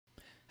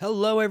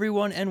Hello,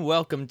 everyone, and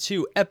welcome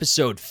to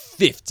episode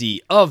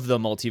 50 of the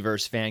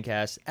Multiverse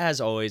Fancast.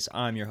 As always,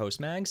 I'm your host,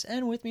 Mags,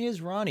 and with me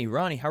is Ronnie.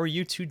 Ronnie, how are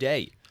you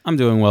today? I'm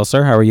doing well,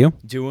 sir. How are you?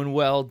 Doing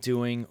well,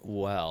 doing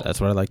well. That's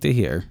what I like to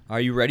hear.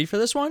 Are you ready for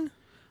this one?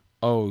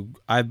 Oh,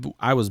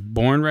 I was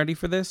born ready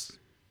for this?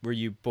 Were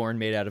you born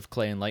made out of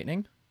clay and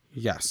lightning?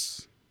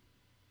 Yes.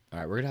 All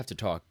right, we're going to have to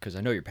talk, because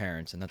I know your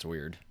parents, and that's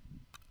weird.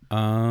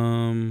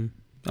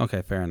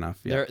 Okay, fair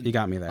enough. Yeah, you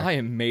got me there. I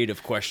am made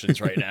of questions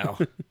right now.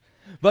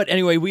 But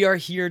anyway, we are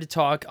here to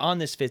talk on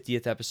this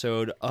 50th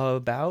episode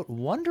about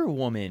Wonder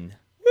Woman.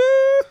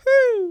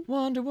 Woohoo!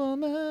 Wonder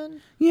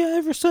Woman. You're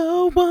ever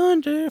so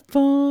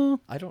wonderful.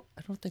 I don't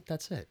think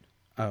that's it.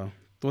 Oh,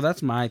 well,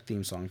 that's my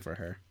theme song for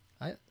her.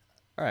 All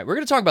right, we're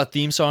going to talk about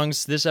theme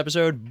songs this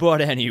episode,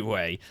 but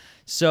anyway.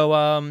 So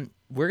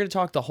we're going to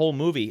talk the whole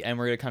movie, and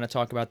we're going to kind of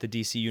talk about the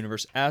DC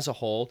Universe as a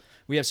whole.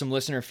 We have some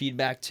listener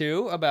feedback,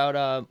 too,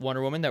 about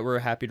Wonder Woman that we're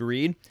happy to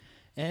read.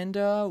 And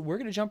we're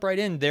going to jump right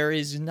in. There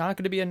is not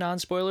going to be a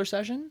non-spoiler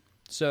session,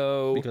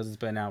 so... Because it's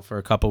been out for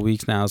a couple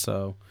weeks now,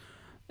 so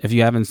if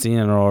you haven't seen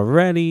it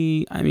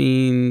already, I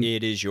mean...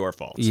 It is your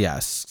fault.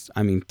 Yes.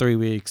 I mean, 3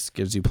 weeks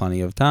gives you plenty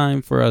of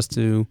time for us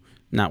to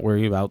not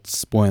worry about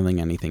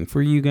spoiling anything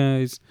for you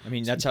guys. I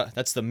mean,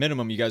 that's the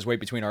minimum you guys wait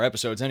between our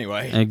episodes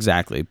anyway.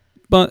 Exactly.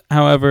 But,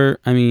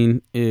 however, I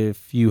mean,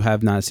 if you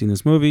have not seen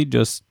this movie,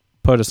 just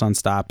put us on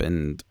stop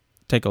and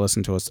take a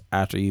listen to us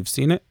after you've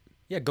seen it.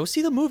 Yeah, go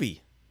see the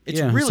movie. It's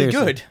Yeah, really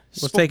seriously. good.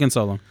 What's taking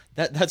so long?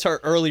 That's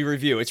our early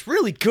review. It's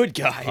really good,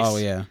 guys. Oh,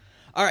 yeah.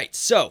 All right,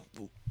 so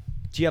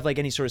do you have like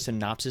any sort of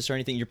synopsis or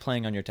anything? You're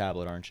playing on your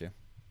tablet, aren't you?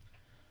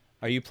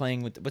 Are you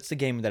playing with... What's the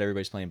game that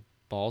everybody's playing?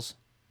 Balls?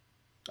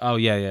 Oh,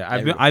 yeah.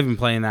 I've been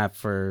playing that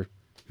for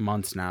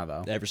months now,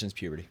 though. Ever since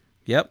puberty.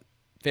 Yep.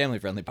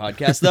 Family-friendly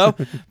podcast, though.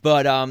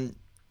 But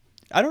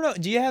I don't know.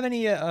 Do you have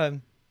any...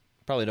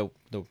 probably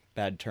no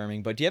bad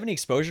terming, but do you have any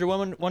exposure to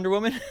Wonder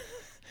Woman?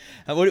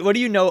 What do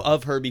you know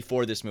of her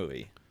before this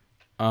movie?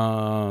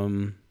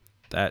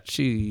 That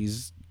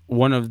she's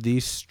one of the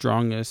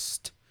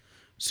strongest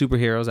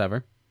superheroes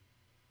ever.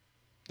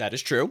 That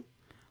is true.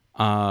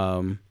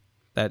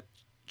 That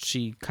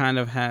she kind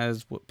of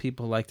has what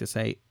people like to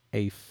say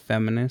a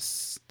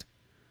feminist.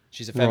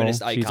 She's a feminist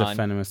role. icon. She's a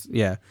feminist.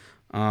 Yeah.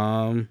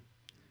 I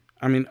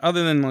mean,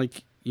 other than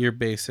like your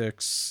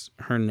basics,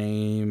 her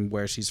name,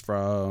 where she's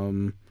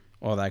from,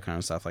 all that kind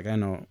of stuff. Like I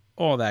know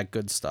all that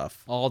good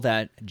stuff. All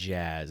that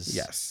jazz.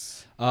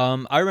 Yes.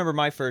 I remember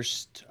my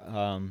first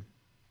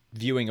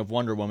viewing of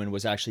Wonder Woman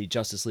was actually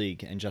Justice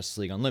League and Justice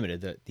League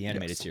Unlimited, the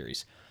animated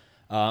series.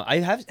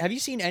 Have you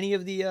seen any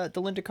of the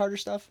Linda Carter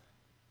stuff?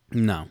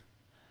 No.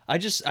 I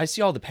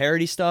see all the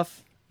parody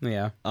stuff.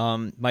 Yeah.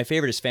 My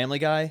favorite is Family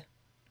Guy,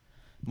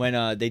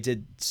 when they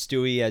did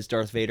Stewie as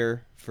Darth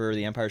Vader for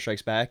The Empire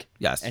Strikes Back.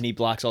 Yes. And he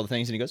blocks all the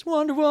things and he goes,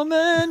 Wonder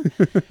Woman!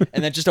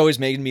 And that just always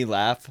made me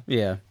laugh.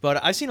 Yeah.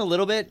 But I've seen a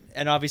little bit,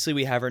 and obviously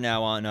we have her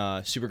now on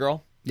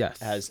Supergirl.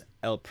 Yes. As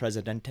El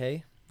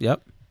Presidente.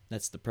 Yep.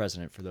 That's the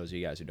president for those of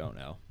you guys who don't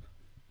know.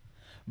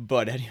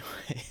 But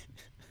anyway.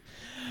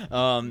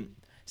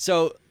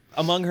 So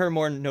among her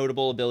more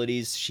notable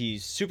abilities,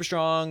 she's super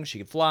strong, she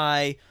can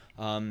fly.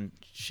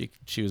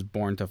 She was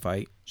born to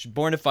fight. She's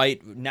born to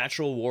fight,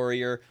 natural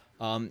warrior,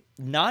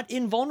 not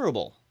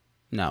invulnerable.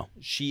 No.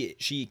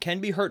 She can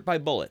be hurt by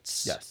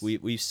bullets. Yes.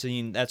 We've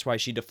seen that's why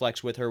she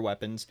deflects with her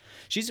weapons.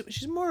 She's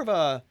more of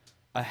a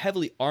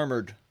heavily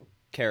armored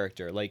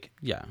character. Like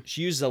Yeah.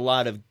 she uses a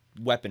lot of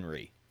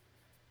weaponry.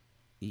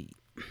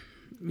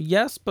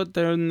 Yes, but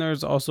then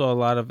there's also a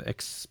lot of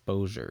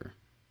exposure.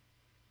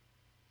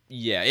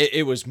 Yeah,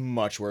 it was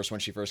much worse when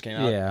she first came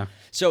out. Yeah.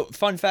 So,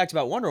 fun fact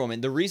about Wonder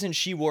Woman, the reason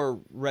she wore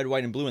red,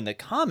 white, and blue in the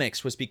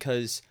comics was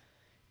because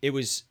it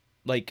was,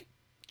 like,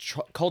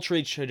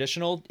 culturally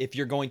traditional if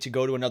you're going to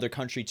go to another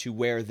country to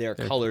wear their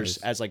colors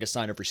as, like, a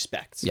sign of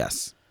respect.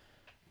 Yes.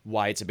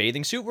 Why it's a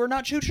bathing suit, we're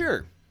not too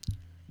sure.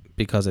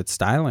 Because it's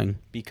styling.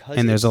 Because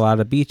and there's a lot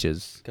of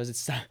beaches. Because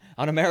it's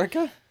on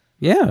America?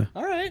 Yeah.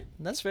 All right,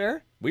 that's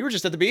fair. We were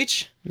just at the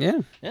beach.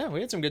 Yeah. Yeah,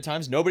 we had some good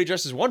times. Nobody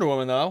dressed as Wonder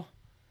Woman, though.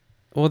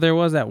 Well, there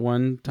was that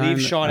one time.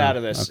 Leave Sean out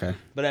of this. Okay.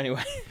 But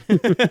anyway,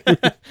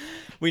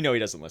 we know he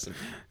doesn't listen.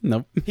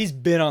 Nope. He's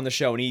been on the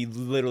show, and he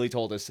literally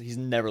told us he's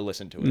never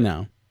listened to it.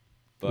 No.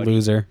 But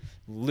Loser.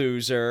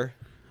 Loser.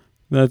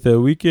 That's it.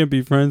 We can't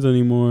be friends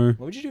anymore.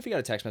 What would you do if you got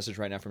a text message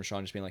right now from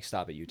Sean just being like,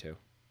 stop it, you two?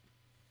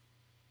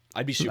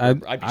 I'd be super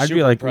I'd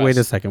be like, impressed. wait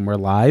a second, we're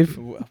live?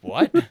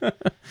 What?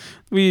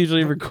 We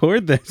usually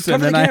record this. Cover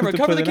and the then camera, I have to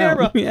cover put the it out.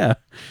 camera. Yeah.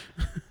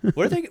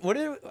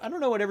 I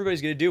don't know what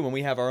everybody's going to do when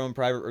we have our own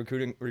private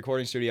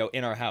recording studio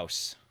in our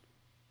house.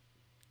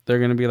 They're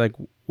going to be like,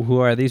 who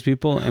are these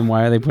people and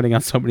why are they putting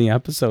out so many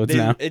episodes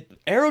now?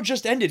 Arrow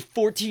just ended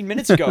 14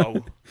 minutes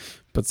ago.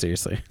 But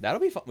seriously.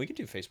 That'll be fun. We can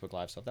do Facebook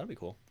Live stuff. That'll be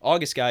cool.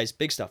 August, guys.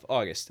 Big stuff.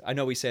 August. I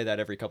know we say that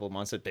every couple of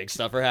months that big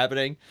stuff are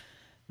happening.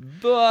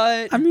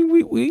 But I mean,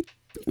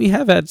 we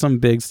have had some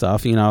big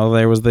stuff. You know,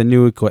 there was the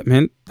new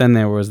equipment. Then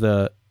there was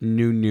the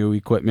new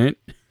equipment.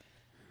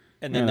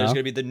 And then You there's know?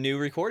 going to be the new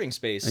recording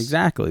space.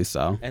 Exactly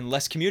so. And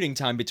less commuting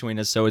time between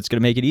us, so it's going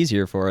to make it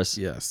easier for us.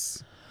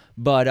 Yes.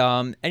 But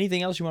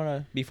anything else you want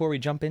to, before we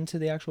jump into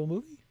the actual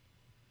movie?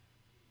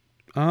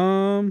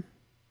 No,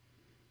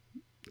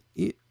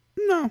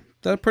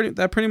 that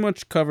pretty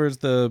much covers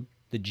the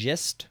The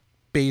gist?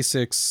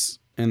 basics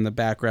and the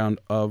background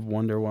of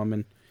Wonder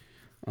Woman.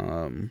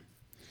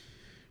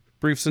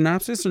 Brief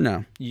synopsis or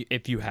no?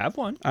 If you have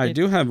one. I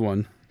do have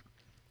one.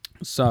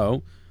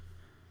 So,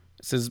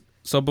 it says,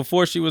 so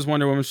before she was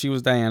Wonder Woman, she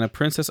was Diana,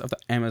 princess of the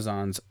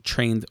Amazons,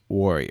 trained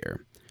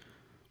warrior.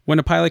 When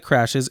a pilot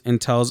crashes and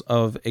tells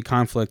of a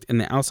conflict in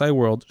the outside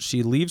world,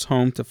 she leaves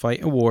home to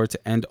fight a war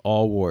to end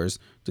all wars,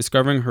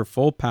 discovering her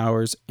full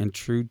powers and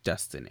true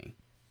destiny.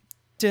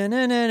 That's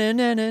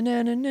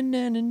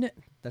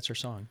her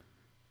song.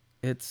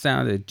 It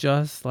sounded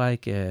just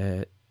like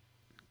it.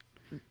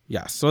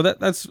 Yeah, so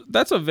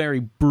that's a very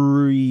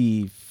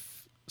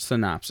brief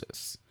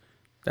synopsis.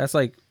 That's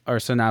like our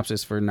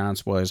synopsis for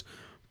non-spoilers.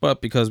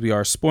 But because we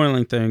are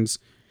spoiling things,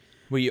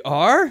 We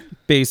are?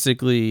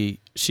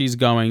 basically she's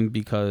going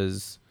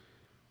because,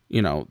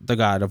 the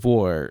god of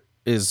war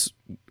is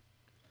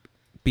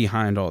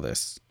behind all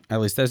this. At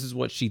least this is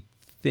what she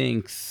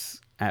thinks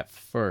at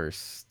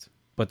first,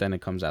 but then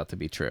it comes out to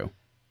be true.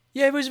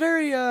 Yeah, it was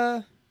very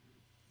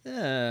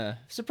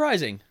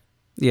surprising.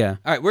 Yeah.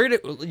 All right,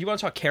 you want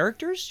to talk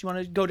characters? You want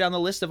to go down the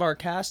list of our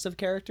cast of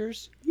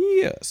characters?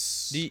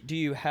 Yes. Do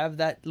you have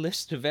that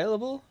list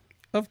available?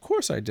 Of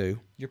course I do.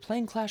 You're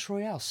playing Clash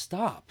Royale.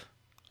 Stop.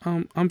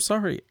 I'm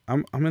sorry.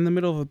 I'm in the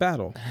middle of a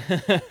battle.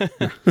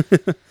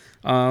 You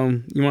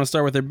want to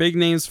start with their big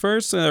names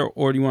first,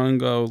 or do you want to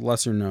go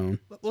lesser known?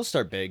 We'll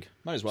start big.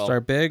 Might as well.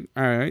 Start big.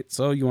 All right.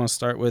 So you want to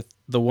start with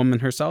the woman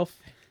herself,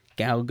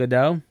 Gal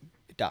Gadot.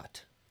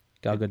 Gadot.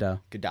 Gal Gadot.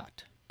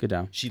 Gadot.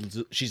 Gadot.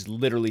 She's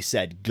literally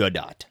said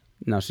Gadot.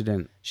 No, she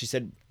didn't. She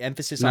said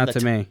emphasis on Not the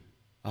to me.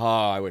 Oh,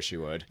 I wish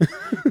you would.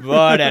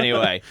 But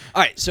anyway.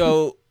 All right,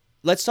 so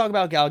let's talk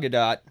about Gal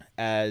Gadot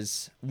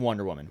as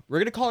Wonder Woman. We're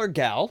going to call her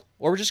Gal,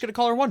 or we're just going to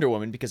call her Wonder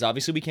Woman because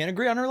obviously we can't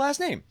agree on her last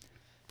name.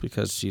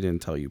 Because she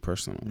didn't tell you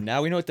personally.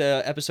 Now we know what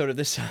the episode of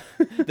this,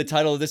 the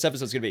title of this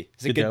episode is going to be.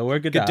 Is it Gadot or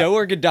Gadot? Gadot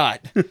or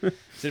Gadot?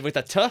 Is it with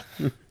a T?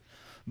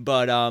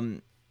 But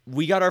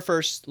we got our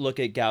first look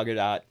at Gal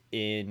Gadot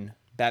in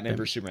Batman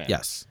vs. Superman.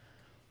 Yes.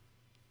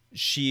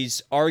 She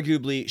was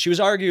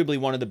arguably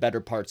one of the better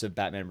parts of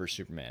Batman vs.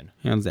 Superman.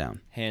 Hands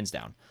down. Hands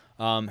down.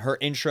 Her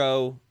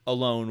intro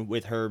alone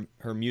with her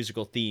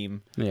musical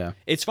theme. Yeah.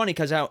 It's funny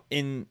because out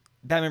in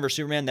Batman vs.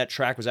 Superman, that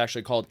track was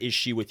actually called Is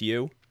She With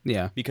You?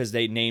 Yeah. Because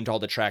they named all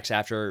the tracks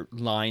after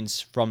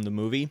lines from the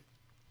movie.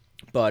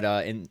 But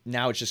and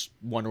now it's just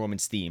Wonder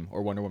Woman's theme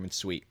or Wonder Woman's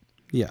suite.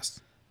 Yes.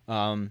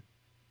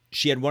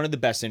 She had one of the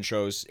best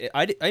intros.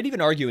 I'd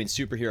even argue in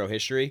superhero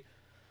history.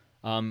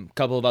 A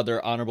couple of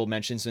other honorable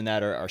mentions in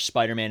that are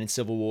Spider-Man in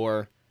Civil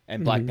War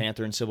and Black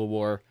Panther in Civil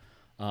War.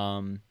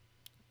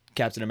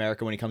 Captain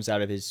America when he comes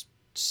out of his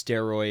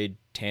steroid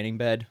tanning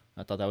bed.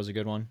 I thought that was a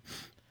good one.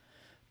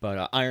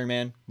 But Iron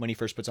Man when he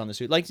first puts on the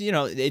suit.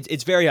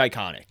 It's very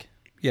iconic.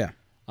 Yeah.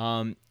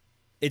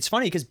 It's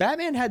funny because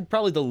Batman had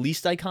probably the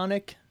least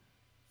iconic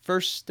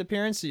first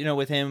appearance,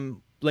 with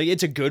him. Like,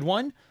 it's a good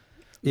one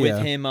with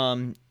him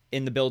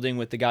in the building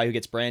with the guy who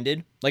gets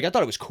branded. Like, I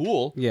thought it was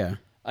cool. Yeah.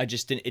 I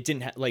just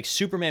didn't like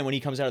Superman when he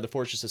comes out of the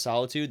Fortress of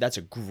Solitude. That's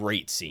a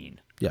great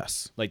scene.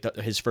 Yes. Like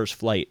his first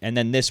flight. And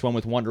then this one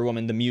with Wonder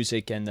Woman, the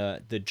music and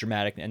the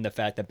dramatic and the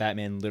fact that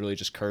Batman literally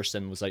just cursed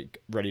and was like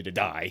ready to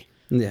die.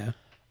 Yeah.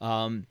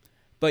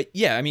 But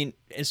yeah, I mean,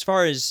 as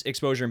far as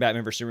exposure in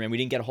Batman vs. Superman, we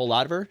didn't get a whole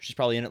lot of her. She's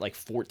probably in it like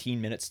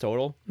 14 minutes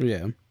total.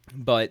 Yeah.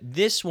 But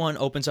this one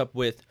opens up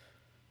with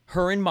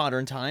her in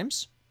modern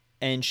times,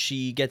 and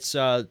she gets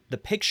the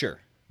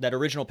picture, that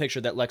original picture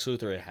that Lex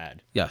Luthor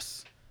had.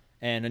 Yes.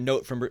 And a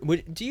note from...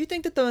 Do you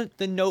think that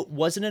the note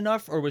wasn't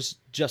enough or was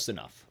just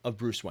enough of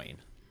Bruce Wayne?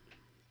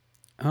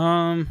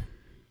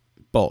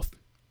 Both.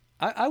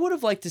 I would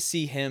have liked to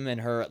see him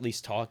and her at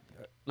least talk.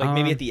 Like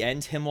maybe at the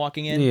end, him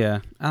walking in.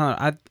 Yeah. I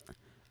don't know.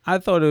 I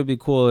thought it would be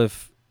cool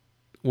if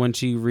when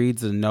she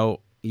reads the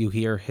note, you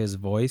hear his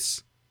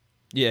voice.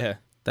 Yeah.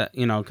 That,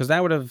 because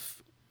that would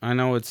have... I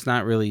know it's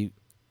not really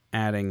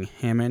adding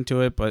him into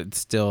it, but it's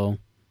still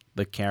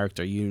the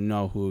character. You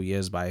know who he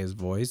is by his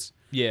voice.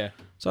 Yeah.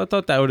 So I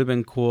thought that would have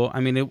been cool.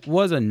 I mean, it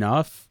was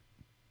enough,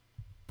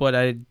 but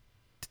I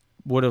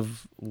would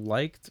have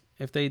liked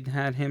if they'd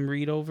had him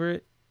read over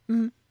it.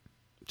 Mm-hmm.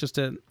 Just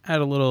to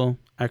add a little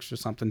extra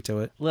something to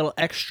it. A little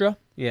extra.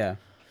 Yeah.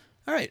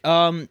 All right.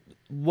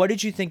 What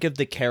did you think of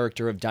the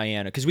character of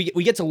Diana? Because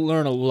we get to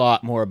learn a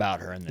lot more about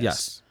her in this.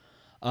 Yes.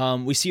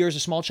 We see her as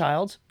a small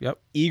child. Yep.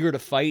 Eager to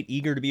fight,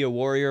 eager to be a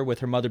warrior, with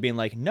her mother being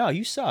like, no,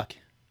 you suck.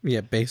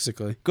 Yeah,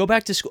 basically. Go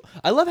back to school.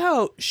 I love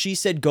how she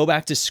said go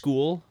back to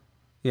school.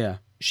 Yeah.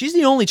 She's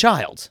the only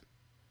child.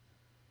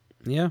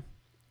 Yeah.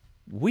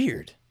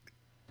 Weird.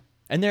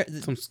 And there,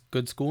 Some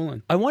good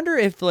schooling. I wonder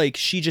if like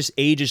she just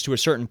ages to a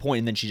certain point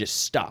and then she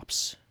just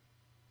stops.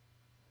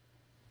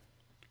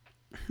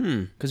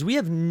 Because we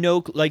have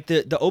no like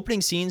the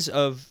opening scenes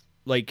of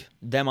like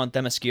them on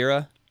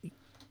Themyscira,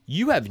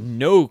 you have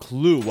no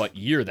clue what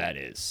year that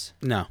is.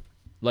 No.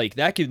 Like,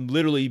 that could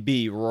literally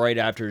be right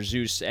after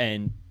Zeus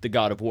and the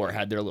god of war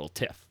had their little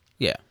tiff.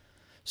 Yeah.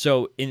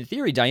 So, in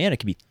theory, Diana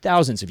could be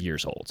thousands of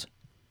years old.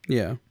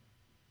 Yeah.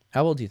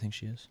 How old do you think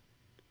she is?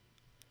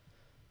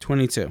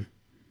 22.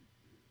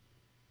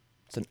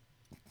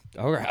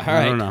 All right.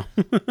 I don't know.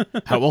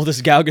 How old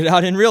is Gal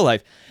Gadot in real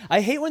life?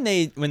 I hate when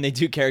they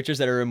do characters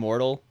that are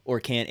immortal or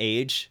can't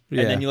age,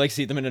 Yeah. and then you like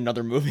see them in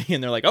another movie,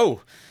 and they're like,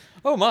 oh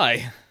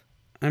my,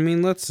 I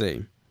mean, let's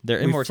see. their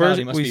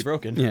immortality must be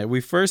broken. Yeah,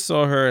 we first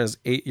saw her as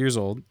 8 years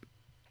old,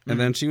 and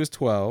then she was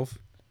 12,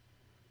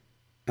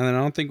 and then I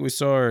don't think we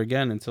saw her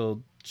again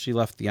until she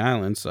left the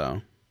island.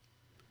 So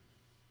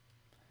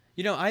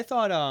You know, I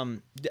thought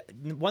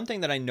one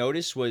thing that I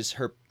noticed was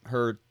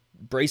her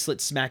bracelet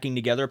smacking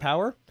together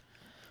power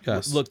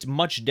yes, looked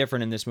much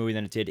different in this movie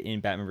than it did in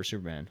Batman vs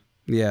Superman.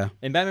 yeah,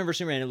 In Batman vs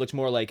Superman, it looked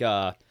more like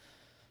a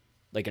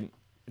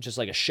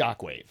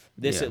shockwave.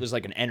 This Yeah. it was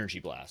like an energy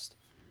blast.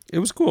 it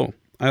was cool.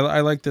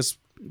 I like this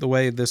the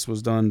way this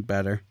was done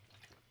better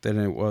than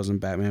it was in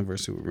Batman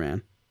vs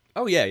Superman.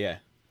 Oh yeah.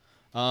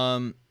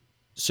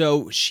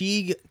 So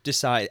she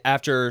decide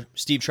after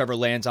Steve Trevor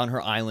lands on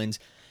her island,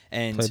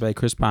 and Played by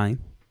Chris Pine.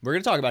 we're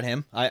gonna talk about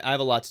him. I have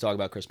a lot to talk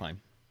about Chris Pine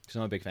because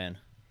I'm a big fan.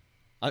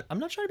 I'm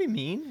not trying to be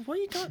mean. What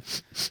you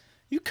got?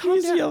 You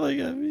calm down. yelling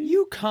at me.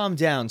 You calm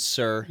down,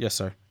 sir. Yes,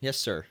 sir. Yes,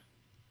 sir.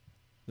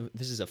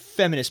 This is a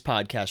feminist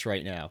podcast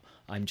right now.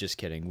 I'm just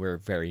kidding. We're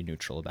very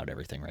neutral about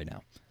everything right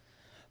now.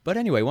 But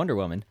anyway, Wonder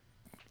Woman.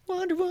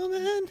 Wonder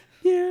Woman.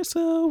 You're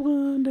so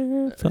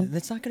wonderful.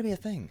 That's not going to be a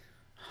thing.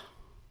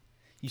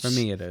 For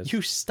me, it is.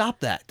 You stop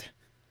that.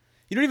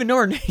 You don't even know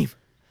her name.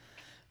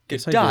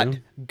 Yes, I Godot. do.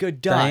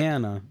 Godot.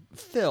 Diana.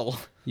 Phil.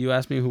 You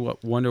asked me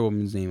what Wonder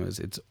Woman's name is.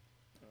 It's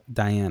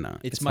Diana.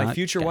 It's my not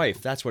future Gal.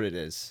 wife. That's what it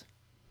is.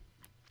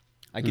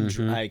 I can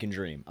I can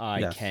dream. I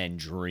Yes. can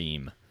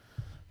dream.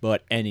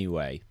 But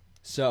anyway,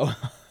 so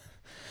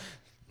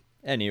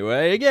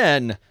anyway,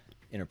 again,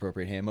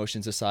 inappropriate hand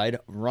motions aside,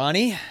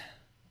 Ronnie.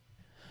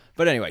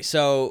 But anyway,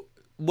 so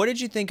what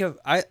did you think of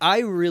I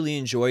really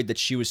enjoyed that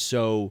she was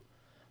so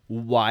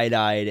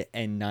wide-eyed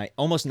and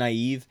almost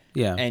naive,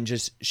 Yeah. and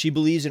just she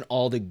believes in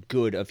all the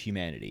good of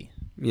humanity.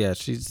 Yeah,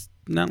 she's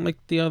not like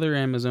the other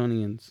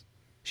Amazonians.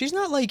 She's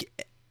not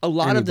like a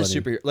lot of the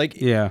Anybody. superhero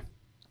like Yeah.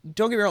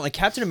 don't get me wrong, like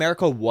Captain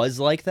America was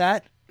like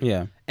that.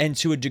 Yeah. And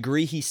to a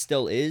degree, he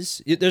still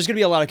is. There's going to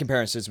be a lot of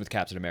comparisons with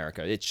Captain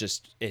America. It's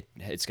just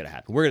it's going to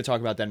happen. We're going to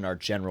talk about that in our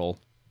general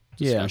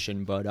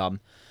discussion. But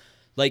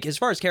like as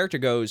far as character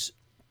goes,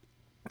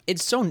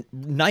 it's so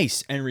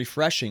nice and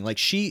refreshing. Like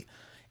she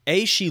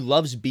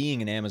loves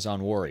being an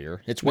Amazon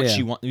warrior. It's what Yeah.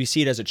 she wants. We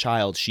see it as a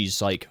child.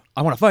 She's like,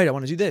 I want to fight. I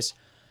want to do this.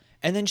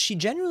 And then she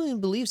genuinely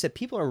believes that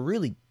people are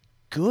really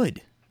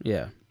good.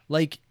 Yeah.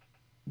 Like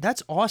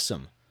that's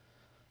awesome.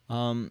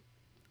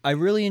 I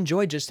really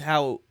enjoyed just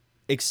how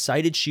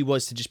excited she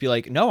was to just be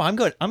like, no, I'm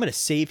going to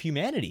save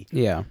humanity.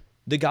 Yeah.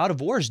 The God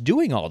of War is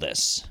doing all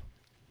this.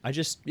 I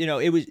just,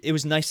 it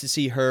was nice to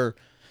see her.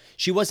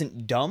 She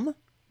wasn't dumb.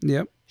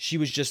 Yep. She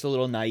was just a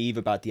little naive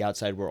about the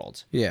outside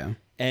world. Yeah.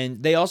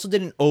 And they also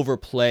didn't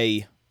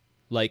overplay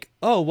like,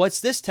 oh, what's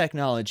this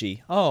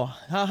technology? Oh,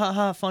 ha ha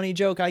ha, funny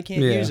joke. I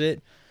can't Yeah. use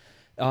it.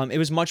 It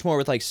was much more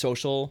with like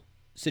social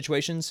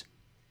situations.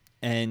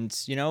 And,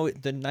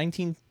 the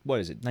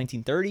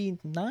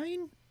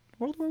 1939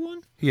 World War I?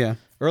 Yeah.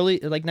 Early,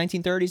 like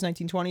 1930s,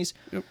 1920s.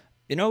 Yep.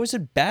 It was a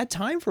bad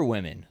time for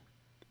women.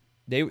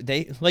 They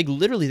like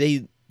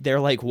literally they're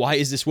like, why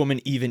is this woman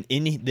even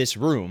in this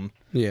room?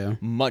 Yeah.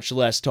 Much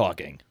less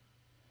talking.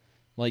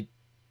 Like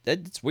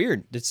it's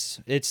weird. It's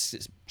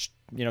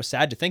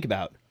sad to think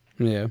about.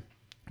 Yeah.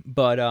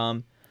 But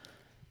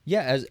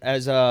yeah,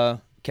 as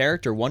a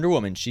character, Wonder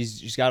Woman,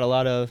 she's got a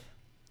lot of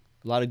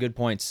good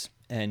points,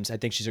 and I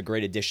think she's a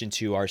great addition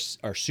to our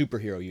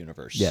superhero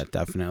universe. Yeah,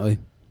 definitely.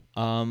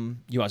 You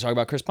want to talk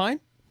about Chris Pine?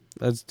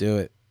 Let's do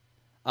it.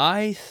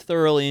 I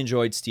thoroughly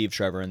enjoyed Steve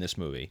Trevor in this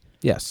movie.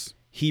 Yes.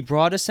 He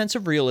brought a sense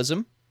of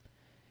realism,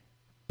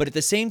 but at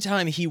the same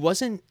time, he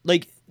wasn't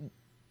like,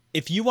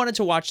 if you wanted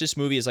to watch this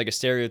movie as like a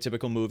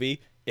stereotypical movie,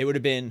 it would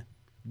have been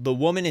the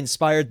woman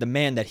inspired the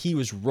man that he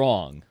was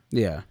wrong,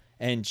 Yeah.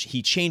 and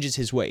he changes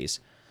his ways.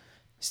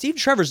 Steve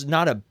Trevor's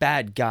not a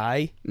bad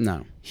guy.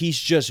 No. He's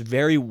just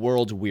very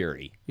world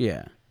weary.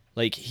 Yeah.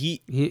 Like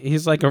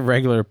He's like a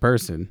regular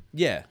person.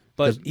 yeah,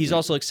 but he's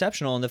also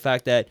exceptional in the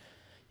fact that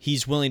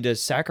he's willing to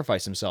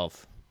sacrifice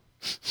himself.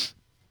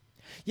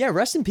 Yeah,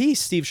 rest in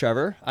peace, Steve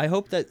Trevor. I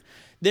hope that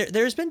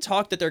there's been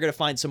talk that they're going to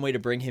find some way to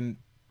bring him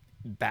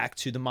back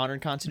to the modern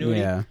continuity.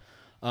 Yeah.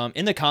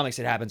 In the comics,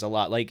 it happens a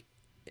lot. Like,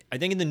 I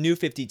think in the New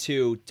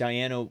 52,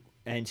 Diana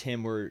and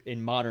him were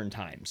in modern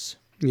times,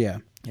 Yeah.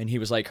 and he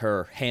was like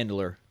her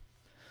handler.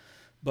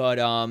 But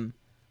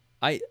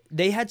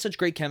they had such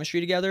great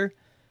chemistry together.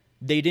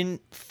 They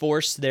didn't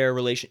force their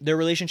relation. Their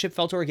relationship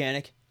felt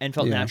organic and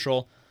felt Yeah.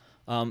 natural.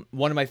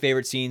 One of my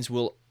favorite scenes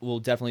will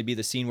definitely be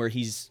the scene where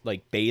he's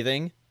like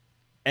bathing,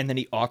 and then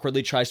he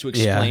awkwardly tries to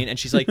explain, and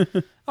she's like,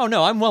 "Oh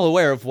no, I'm well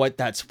aware of what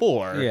that's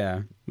for."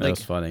 Yeah, that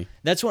was funny.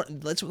 That's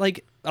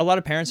like a lot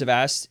of parents have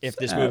asked if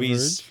this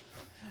movie's. Average.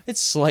 It's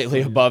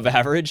slightly above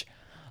average.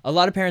 A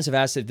lot of parents have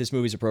asked if this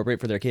movie's appropriate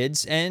for their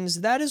kids, and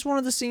that is one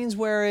of the scenes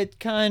where it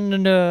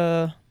kind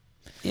of.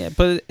 Yeah,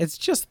 but it's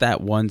just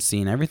that one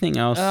scene. Everything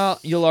else.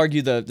 You'll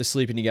argue the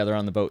sleeping together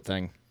on the boat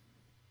thing.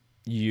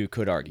 You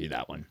could argue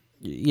that one.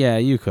 Yeah,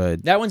 you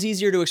could. That one's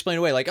easier to explain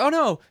away. Like, oh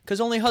no, because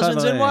only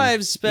husbands and Cuddling.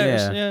 wives.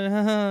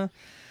 Yeah.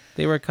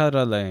 They were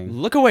cuddling.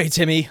 Look away,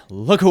 Timmy.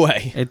 Look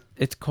away.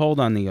 It's cold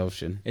on the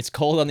ocean. It's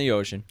cold on the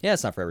ocean. Yeah,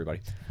 it's not for everybody.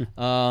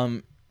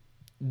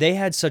 They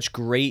had such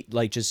great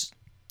like just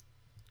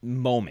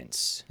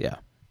moments, Yeah.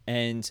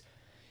 and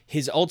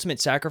his ultimate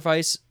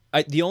sacrifice.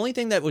 The only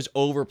thing that was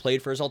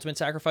overplayed for his ultimate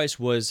sacrifice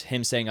was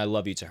him saying "I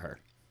love you" to her.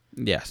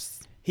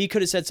 Yes. He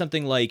could have said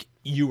something like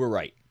 "You were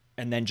right,"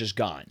 and then just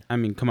gone. I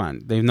mean, come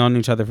on. They've known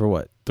each other for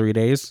what? 3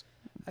 days?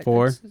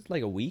 4? It's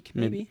like a week,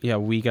 maybe. Yeah, a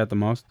week at the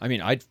most. I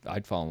mean, I'd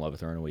fall in love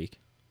with her in a week.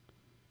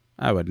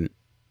 I wouldn't.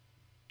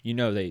 You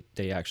know,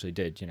 they actually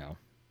did. You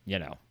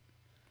know.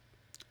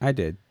 I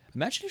did.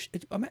 Imagine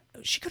if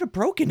she could have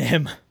broken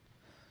him.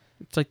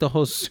 It's like the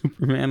whole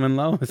Superman and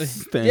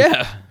Lois thing.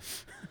 Yeah,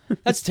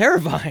 that's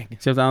terrifying.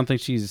 Except I don't think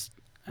she's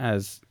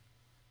as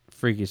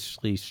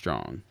freakishly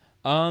strong.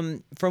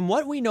 From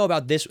what we know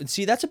about this,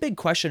 see, that's a big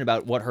question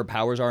about what her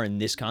powers are in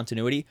this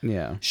continuity.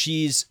 Yeah.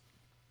 She's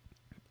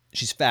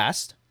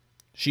fast,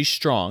 she's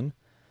strong,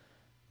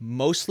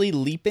 mostly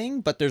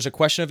leaping, but there's a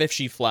question of if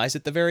she flies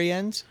at the very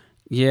end.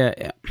 Yeah.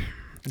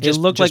 Just-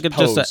 it looked just like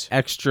just pose. an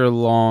extra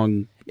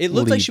long. It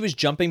looked like leap. she was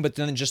jumping, but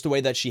then just the way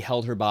that she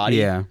held her body,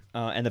 Yeah.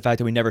 And the fact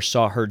that we never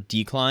saw her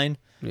decline,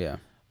 Yeah.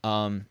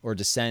 or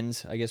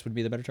descend, I guess would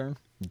be the better term.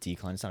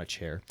 Decline, it's not a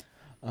chair.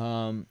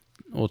 Well,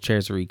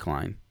 chairs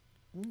recline.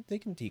 They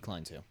can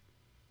decline too.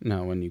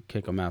 No, when you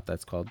kick them out,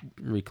 that's called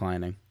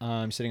reclining.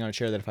 I'm sitting on a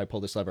chair that if I pull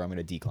this lever, I'm going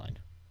to decline.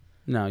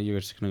 No, you're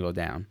just going to go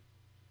down.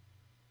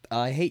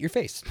 I hate your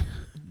face.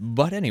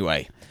 But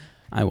anyway.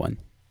 I won.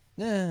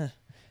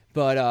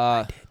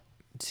 But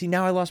see,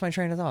 now I lost my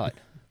train of thought.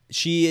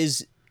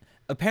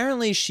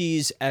 Apparently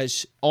she's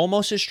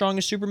almost as strong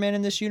as Superman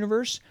in this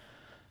universe,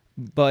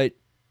 but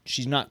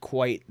she's not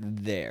quite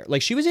there.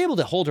 Like, she was able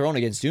to hold her own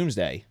against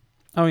Doomsday.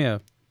 Oh, yeah.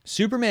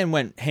 Superman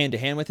went hand to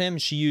hand with him.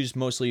 She used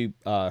mostly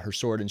her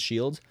sword and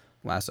shield.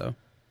 Lasso.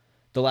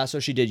 The lasso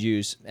she did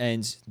use,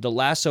 and the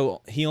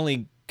lasso he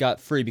only got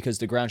free because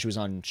the ground she was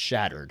on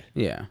shattered.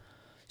 Yeah.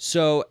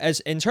 So, as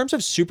in terms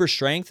of super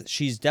strength,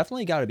 she's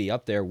definitely got to be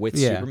up there with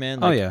Yeah. Superman.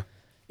 Oh, Like, yeah.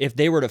 if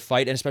they were to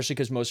fight, and especially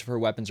because most of her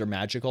weapons are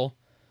magical,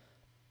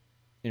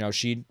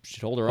 she'd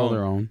hold her Hold own.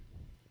 their own.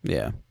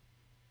 Yeah.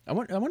 I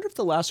wonder if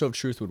the lasso of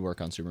truth would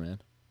work on Superman.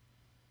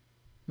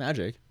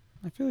 Magic.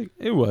 I feel like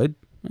it would.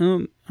 I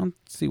don't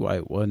see why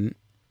it wouldn't.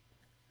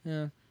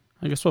 Yeah.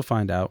 I guess we'll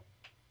find out.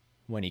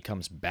 When he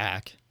comes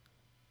back.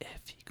 If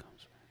he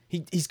comes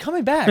back. He's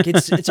coming back.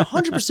 It's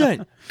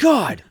 100%.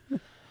 God,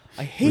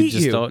 I hate We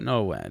just you. don't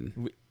know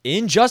when.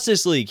 In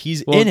Justice League,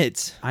 he's Well, in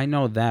it. I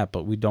know that,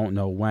 but we don't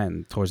know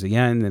when. Towards the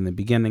end, in the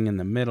beginning, in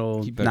the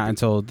middle. He better Not be-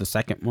 until the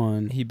second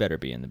one. He better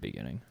be in the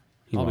beginning.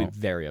 He I'll won't. be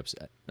very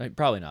upset.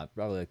 Probably not.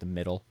 Probably like the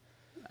middle.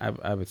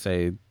 I would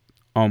say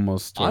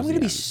almost towards I'm going to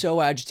the be end.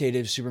 so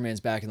agitated if Superman's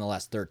back in the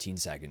last 13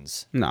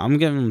 seconds. No, I'm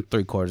giving him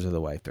 3/4 of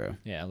the way through.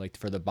 Yeah, like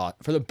for the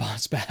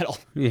boss battle.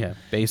 Yeah,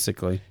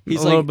 basically.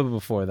 He's a little like- bit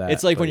before that.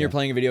 It's like but when you're yeah.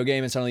 playing a video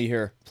game and suddenly you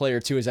hear player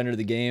 2 has entered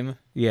the game.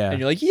 Yeah. And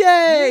you're like,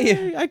 yay!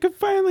 Yay, I could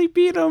finally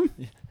beat him.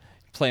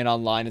 Playing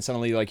online and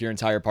suddenly like your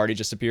entire party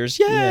just appears.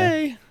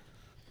 Yay!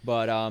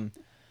 But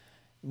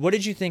what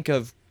did you think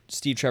of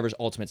Steve Trevor's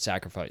ultimate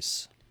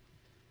sacrifice?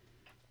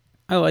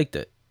 I liked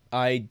it.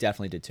 I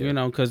definitely did too.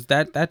 Because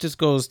that just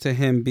goes to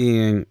him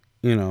being,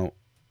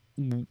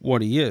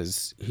 what he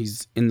is.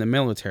 He's in the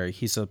military.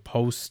 He's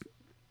supposed,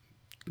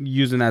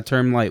 using that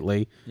term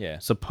lightly, Yeah.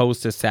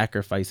 supposed to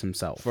sacrifice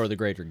himself. For the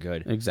greater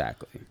good.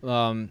 Exactly.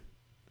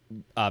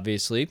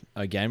 Obviously,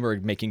 again, we're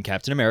making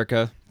Captain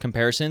America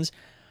comparisons.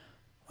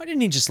 Why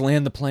didn't he just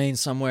land the plane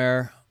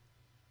somewhere?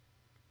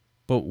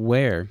 But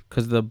where?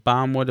 Because the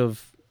bomb would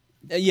have,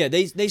 Yeah,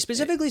 they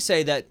specifically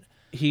say that.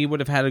 he would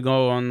have had to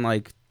go on,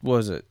 like, what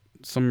was it?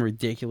 Some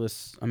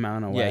ridiculous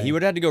amount of way. Yeah, he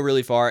would have had to go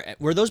really far.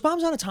 Were those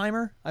bombs on a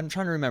timer? I'm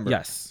trying to remember.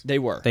 Yes. They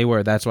were. They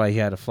were. That's why he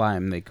had to fly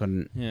him. They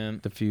couldn't Yeah.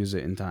 defuse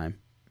it in time.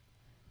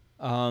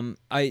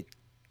 I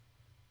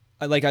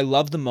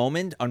love the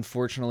moment.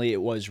 Unfortunately,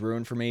 it was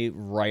ruined for me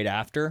right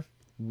after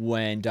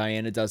when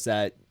Diana does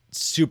that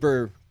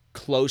super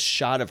close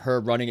shot of her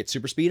running at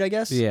super speed, I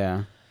guess.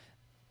 Yeah.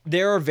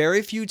 There are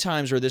very few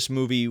times where this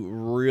movie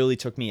really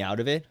took me out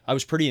of it. I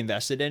was pretty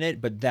invested in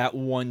it, but that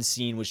one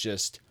scene was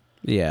just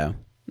Yeah.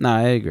 No,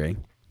 I agree.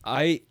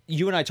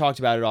 you and I talked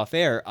about it off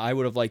air. I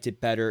would have liked it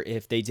better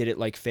if they did it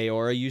like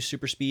Feora used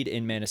super speed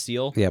in Man of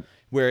Steel. Yep.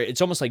 Where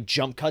it's almost like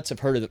jump cuts of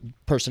her to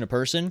person to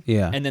person.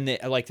 Yeah. And then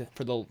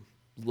for the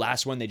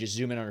last one, they just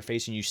zoom in on her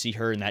face and you see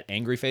her in that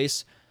angry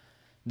face.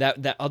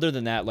 That other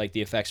than that, like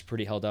the effects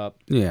pretty held up.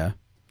 Yeah.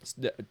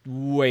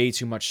 Way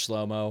too much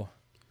slow mo.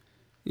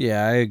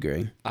 Yeah, I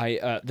agree.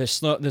 The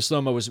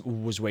slow-mo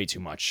was way too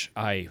much.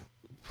 I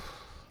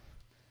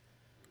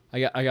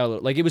got a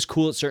little, like, it was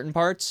cool at certain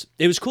parts.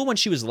 It was cool when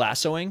she was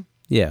lassoing,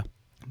 Yeah.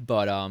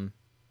 but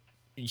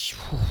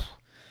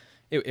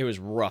it was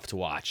rough to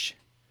watch.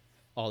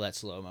 All that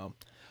slow-mo.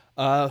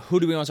 Who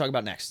do we want to talk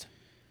about next?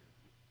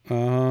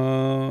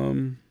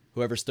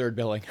 Whoever's third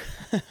billing.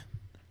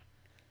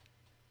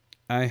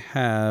 I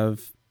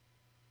have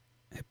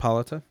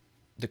Hippolyta.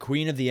 The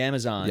Queen of the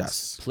Amazons.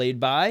 Yes. Played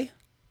by?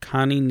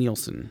 Connie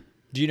Nielsen.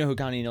 Do you know who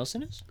Connie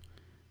Nielsen is?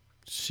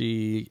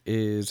 She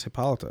is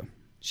Hippolyta.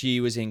 She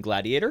was in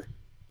Gladiator.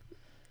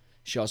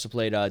 She also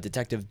played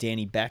Detective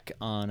Danny Beck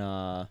on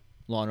Law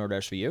 & Order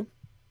SVU.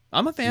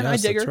 I'm a fan. Yes,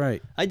 I dig her. that's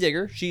right. I dig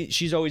her.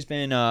 She's always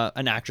been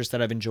an actress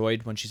that I've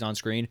enjoyed when she's on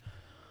screen.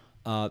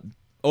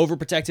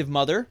 Overprotective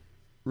mother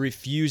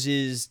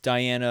refuses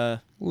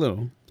Diana.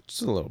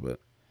 Just a little bit.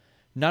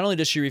 Not only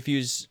does she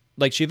refuse,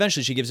 like, she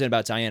gives in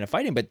about Diana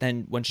fighting, but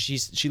then when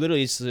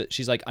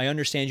she's like, I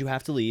understand you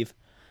have to leave.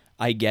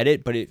 I get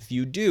it, but if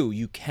you do,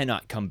 you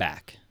cannot come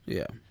back.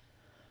 Yeah.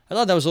 I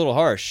thought that was a little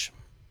harsh.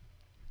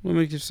 What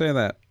makes you say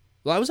that?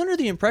 Well, I was under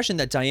the impression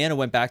that Diana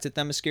went back to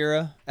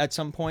Themyscira at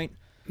some point.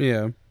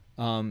 Yeah.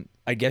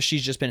 I guess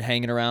she's just been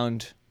hanging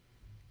around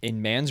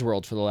in man's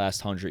world for the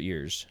last 100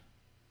 years,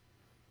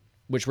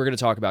 which we're going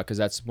to talk about because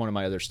that's one of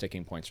my other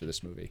sticking points for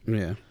this movie.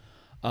 Yeah.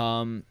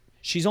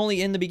 She's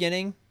only in the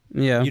beginning.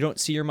 Yeah. You don't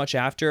see her much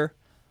after.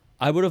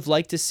 I would have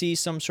liked to see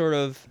some sort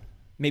of,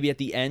 maybe at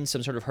the end,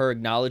 some sort of her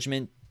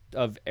acknowledgement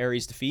of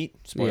Ares' defeat.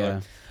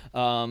 Spoiler.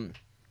 Yeah.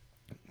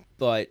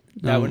 But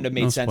that wouldn't have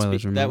made sense.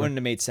 Spoilers, That remember. wouldn't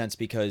have made sense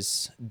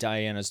because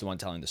Diana's the one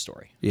telling the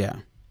story. Yeah.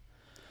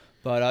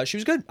 But she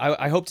was good.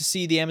 I hope to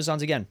see the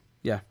Amazons again.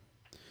 Yeah.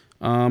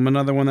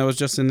 Another one that was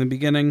just in the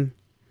beginning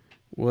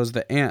was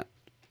the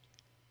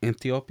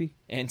Antiope.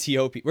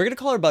 Antiope. We're going to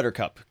call her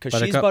Buttercup because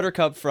she's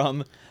Buttercup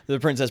from The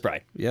Princess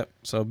Bride. Yep.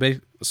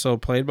 So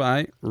played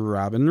by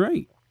Robin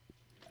Wright.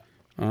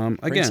 Again,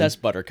 Princess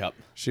Buttercup.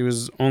 she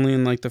was only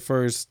in like the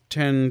first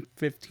 10,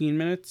 15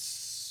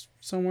 minutes,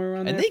 somewhere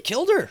around And there. they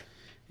killed her.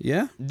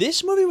 Yeah.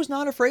 This movie was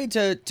not afraid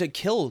to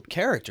kill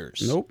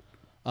characters. Nope.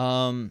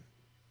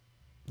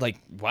 Like,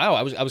 wow,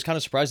 I was kind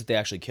of surprised that they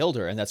actually killed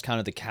her, and that's kind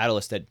of the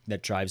catalyst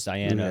that drives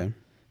Diana Okay.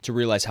 to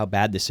realize how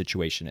bad this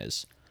situation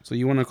is. So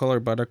you want to call her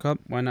Buttercup?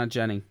 Why not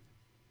Jenny?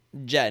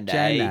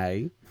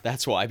 Jenny.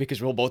 That's why,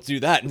 because we'll both do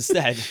that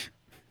instead.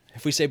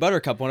 If we say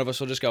Buttercup, one of us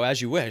will just go,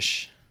 as you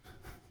wish.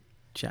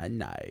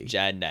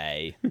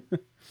 Jenny.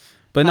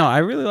 But no, I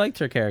really liked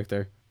her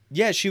character.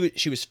 Yeah, she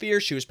was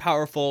fierce. She was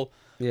powerful.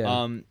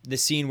 Yeah. The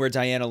scene where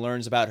Diana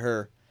learns about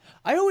her.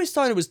 I always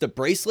thought it was the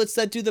bracelets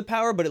that do the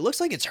power, but it looks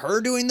like it's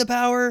her doing the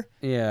power.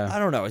 Yeah. I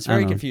don't know. It's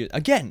very confusing.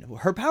 Again,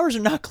 her powers are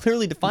not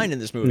clearly defined in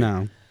this movie.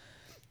 No.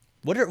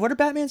 What are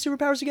Batman's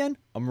superpowers again?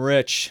 I'm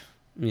rich.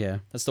 Yeah.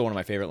 That's still one of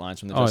my favorite lines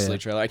from the Oh, Justice yeah.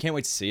 League trailer. I can't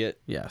wait to see it.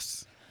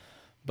 Yes.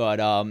 But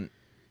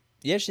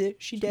yeah, she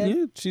did.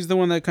 Yeah, she's the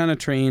one that kind of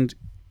trained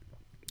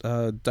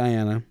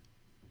Diana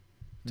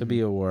to be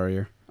a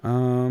warrior.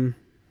 Then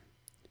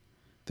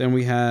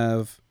we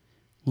have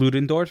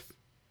Ludendorff.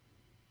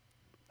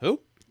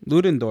 Who?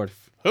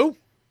 Ludendorff. Who?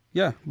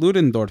 Yeah,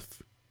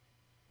 Ludendorff.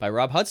 By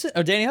Rob Hudson?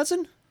 Oh, Danny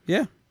Hudson?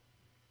 Yeah,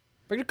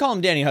 We're gonna call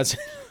him Danny Hudson.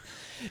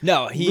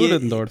 No,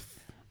 Ludendorff.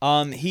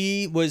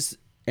 He was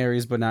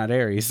Ares, but not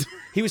Ares.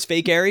 he was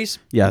fake Ares.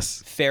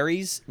 Yes.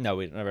 Fairies? No,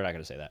 we're not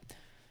gonna say that.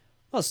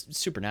 Well, it's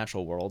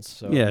supernatural worlds,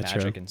 so Yeah,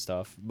 magic true. and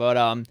stuff.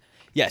 But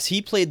yes,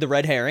 he played the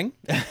red herring.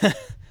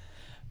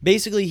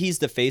 Basically, he's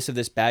the face of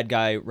this bad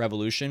guy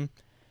revolution.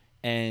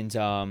 And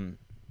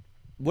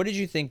what did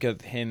you think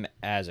of him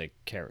as a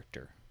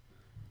character?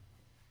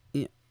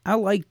 Yeah, I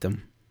liked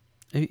him.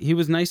 He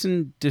was nice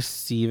and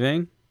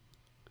deceiving.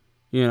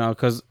 You know,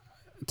 because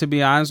to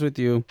be honest with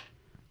you,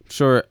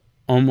 sure,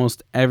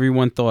 almost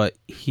everyone thought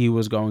he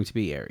was going to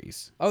be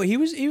Ares. Oh,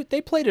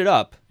 they played it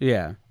up.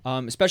 Yeah.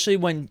 Especially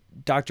when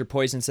Dr.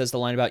 Poison says the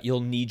line about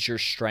you'll need your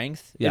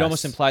strength. It Yes.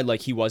 almost implied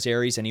like he was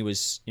Ares and he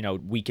was,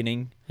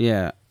 weakening.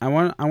 Yeah. I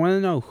want to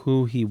know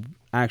who he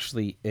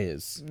actually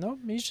is. No,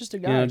 he's just a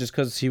guy. You know, just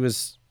because he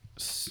was,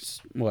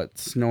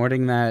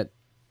 snorting that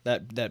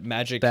that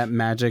magic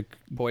magic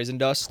poison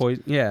dust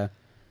poison. Yeah.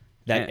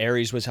 that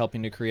Ares was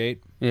helping to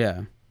create.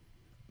 Yeah. I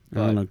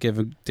But- don't know.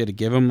 Did it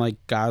give him like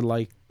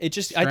godlike? It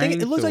just I think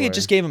it looks like it Strength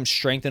just gave him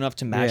strength enough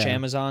to match Yeah.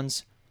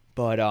 Amazons.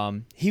 But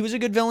he was a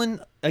good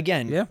villain.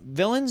 Again, Yeah.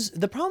 villains,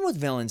 the problem with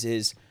villains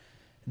is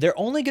they're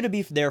only going to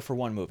be there for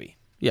one movie.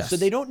 Yes. So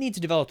they don't need to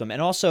develop them.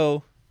 And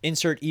also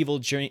insert evil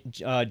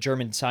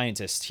German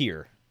scientist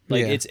here.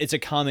 Like Yeah. it's a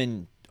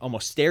common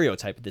almost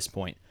stereotype at this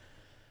point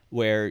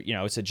where,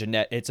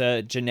 it's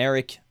a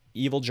generic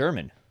evil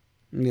German.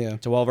 Yeah.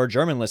 To all of our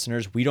German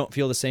listeners, we don't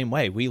feel the same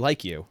way. We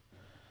like you.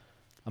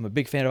 I'm a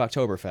big fan of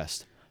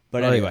Oktoberfest.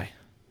 But Oh, anyway,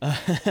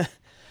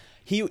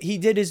 he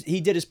did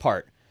his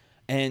part.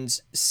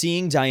 And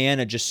seeing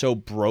Diana just so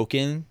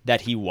broken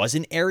that he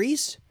wasn't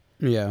Ares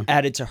Yeah.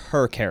 added to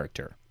her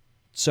character.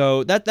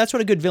 So that's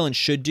what a good villain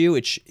should do.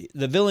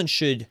 The villain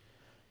should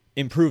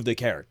improve the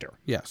character.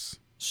 Yes.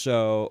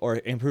 So,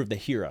 or improve the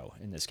hero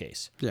in this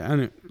case.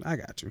 Yeah, I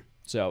got you.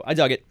 So I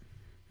dug it.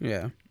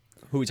 Yeah.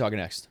 Who we talking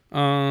next?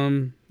 I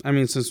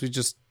mean, since we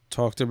just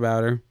talked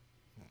about her,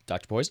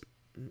 Dr. Poison?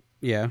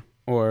 yeah,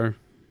 or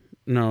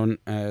known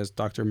as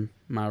Dr.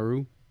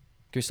 Maru.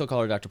 Can we still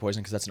call her Dr.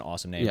 Poison? Because that's an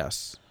awesome name.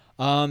 Yes.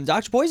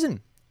 Dr.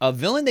 Poison, a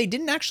villain they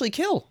didn't actually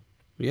kill.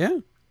 Yeah.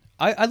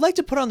 I'd like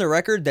to put on the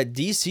record that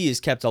DC has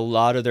kept a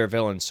lot of their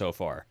villains so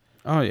far.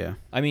 Oh, yeah.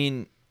 I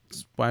mean,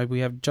 That's why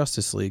we have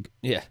Justice League.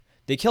 yeah,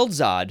 they killed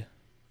Zod.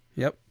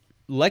 Yep.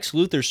 Lex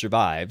Luthor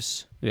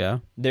survives. Yeah.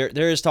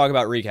 There is talk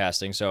about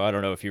recasting, so I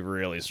don't know if he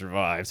really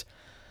survived.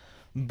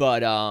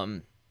 But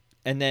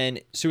and then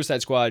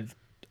Suicide Squad,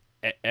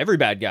 every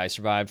bad guy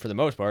survived for the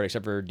most part,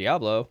 except for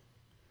Diablo.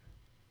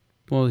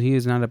 Well, he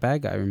is not a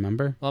bad guy,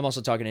 remember? Well, I'm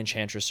also talking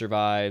Enchantress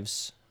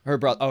survives. Her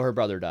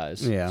brother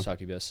dies. Yeah.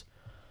 Succubus.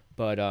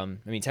 But I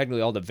mean,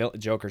 technically, all the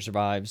Joker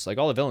survives. Like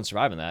all the villains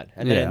survive in that.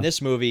 And then Yeah. in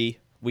this movie,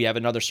 we have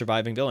another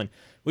surviving villain.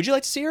 Would you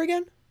like to see her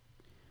again?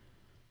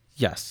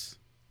 Yes.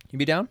 You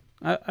be down?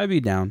 I'd be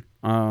down.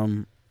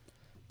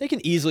 They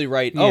can easily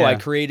write, "Oh, I Yeah.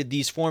 created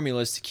these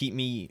formulas to keep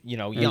me,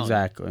 young."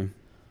 Exactly.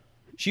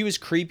 She was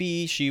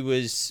creepy. She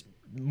was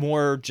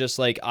more just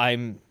like,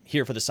 I'm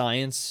here for the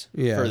science.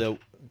 Yeah. For the,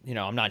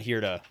 I'm not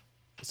here to.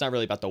 It's not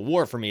really about the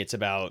war for me. It's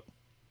about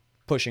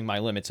pushing my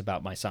limits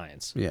about my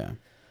science. Yeah.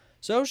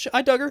 So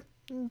I dug her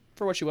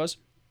for what she was.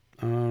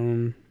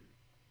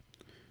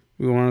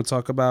 We want to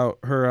talk about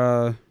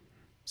her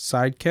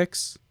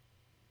sidekicks.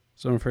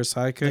 Some of her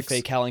sidekicks. The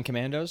fake Howling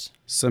Commandos.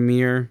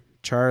 Samir,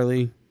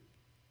 Charlie,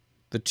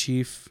 the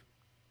Chief.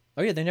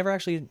 Oh yeah, they never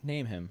actually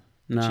name him.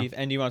 No. Chief.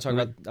 And do you want to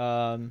talk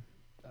about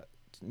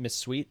Miss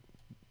Sweet?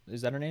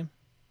 Is that her name?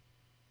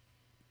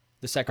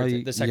 The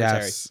secretary. The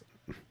secretary. Yes.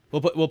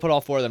 We'll put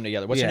all four of them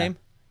together. What's her Yeah. name?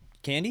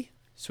 Candy?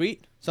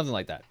 Sweet? Something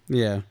like that.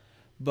 Yeah.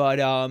 But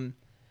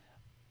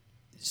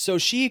so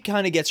she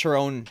kind of gets her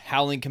own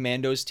Howling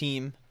Commandos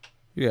team.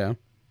 Yeah.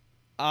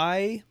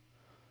 I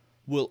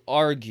will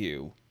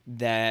argue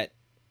that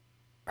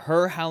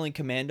her Howling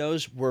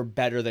Commandos were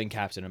better than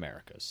Captain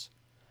America's.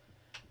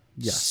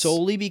 Yes.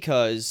 Solely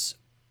because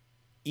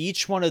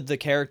each one of the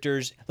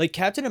characters, like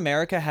Captain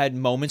America had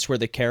moments where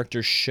the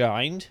characters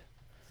shined,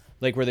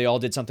 like where they all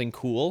did something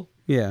cool,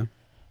 Yeah.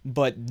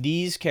 but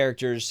these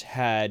characters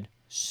had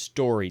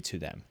story to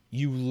them.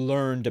 You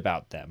learned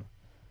about them.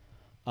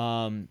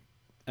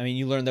 I mean,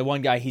 you learned that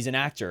one guy, he's an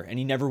actor and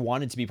he never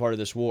wanted to be part of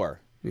this war.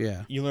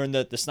 Yeah. You learn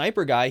that the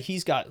sniper guy,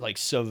 he's got like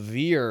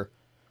severe,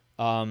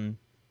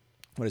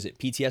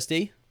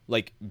 PTSD?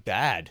 Like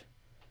bad.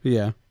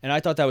 Yeah. And I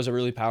thought that was a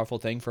really powerful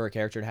thing for a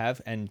character to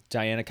have. And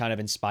Diana kind of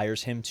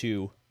inspires him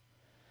to,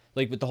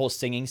 like with the whole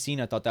singing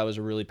scene, I thought that was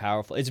a really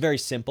powerful. It's very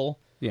simple,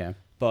 Yeah.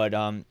 but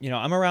I'm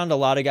around a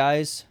lot of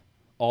guys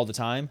all the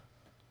time,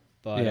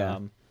 but Yeah.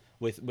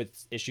 with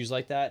issues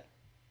like that.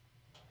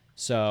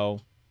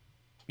 So,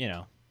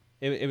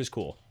 it was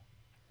cool.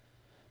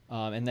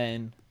 And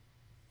then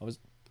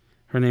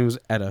Her name was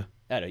Etta.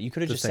 Etta. You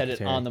could have The just said it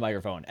secretary. on the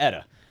microphone.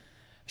 Etta.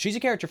 She's a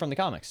character from the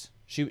comics.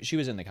 She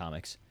was in the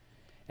comics.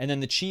 And then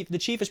the chief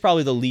is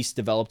probably the least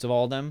developed of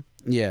all of them.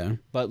 Yeah.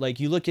 But like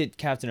you look at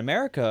Captain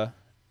America,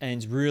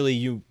 and really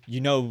you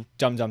know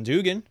Dum Dum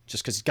Dugan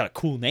just because he's got a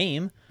cool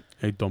name,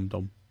 Hey, dum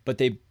dum. but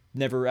they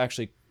never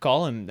actually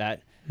call him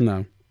that.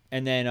 No.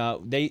 And then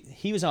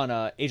he was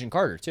on Agent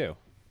Carter too,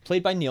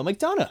 played by Neil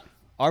McDonough,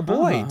 our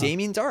boy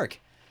Damien Dark.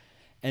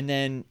 And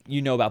then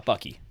you know about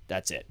Bucky.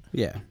 That's it.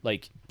 Yeah.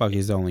 Like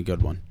Bucky's the only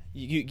good one.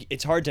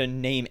 it's hard to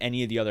name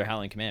any of the other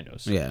Howling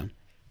Commandos. Yeah.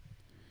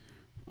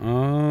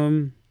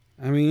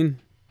 I mean,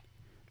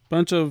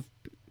 bunch of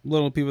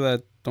little people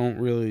that don't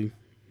really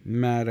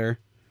matter.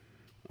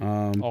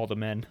 All the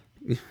men,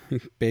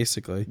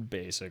 Basically.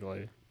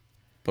 basically.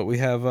 But we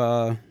have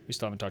We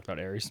still haven't talked about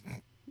Ares.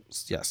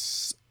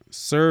 yes,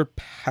 Sir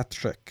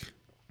Patrick.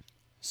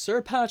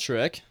 Sir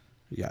Patrick.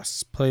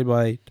 Yes, played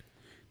by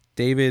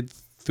David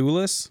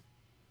Thewlis.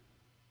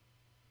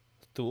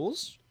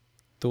 Thules?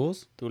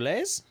 Thewlis?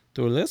 Thoules?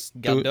 Thewlis?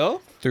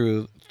 Gado?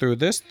 Through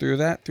this, through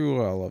that,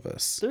 through all of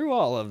us. Through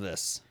all of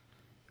this.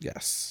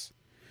 Yes.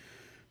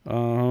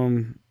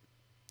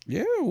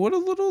 Yeah, what a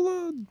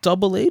little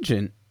double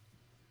agent.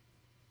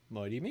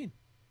 What do you mean?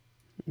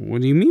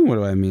 What do you mean? What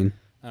do I mean?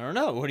 I don't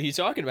know. What are you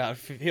talking about?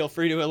 Feel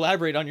free to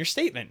elaborate on your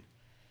statement.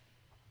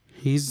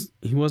 He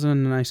wasn't a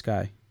nice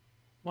guy.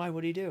 Why?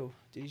 What did he do?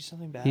 Did he do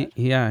something bad?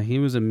 He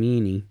was a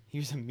meanie. He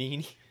was a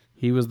meanie.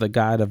 He was the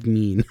god of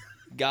mean.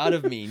 God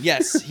of mean.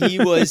 Yes, he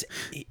was.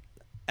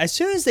 As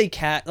soon as they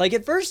like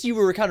at first you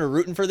were kind of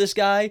rooting for this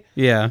guy.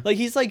 Yeah. Like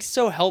he's like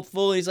so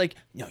helpful. He's like,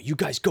 no, you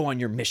guys go on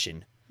your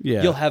mission.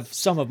 Yeah. You'll have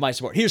some of my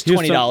support. Here's Here's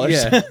 $20.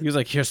 Yeah. He was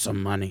like, here's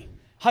some money.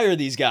 Hire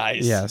these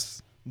guys.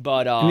 Yes.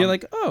 But And you're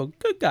like, oh,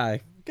 good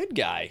guy. good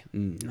guy.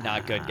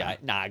 Not good guy.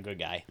 Not good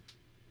guy.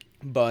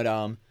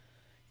 But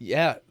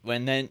yeah,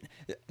 and then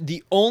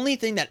the only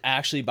thing that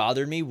actually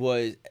bothered me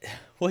was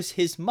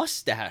his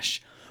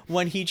mustache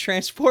when he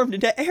transformed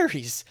into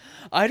Ares.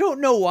 I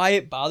don't know why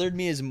it bothered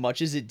me as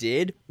much as it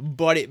did,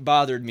 but it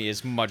bothered me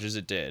as much as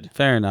it did.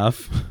 Fair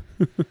enough.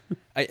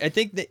 I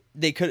think that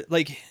they could,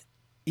 like,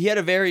 he had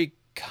a very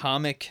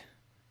comic,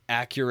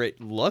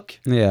 accurate look.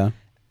 Yeah.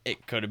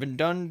 It could have been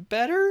done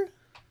better.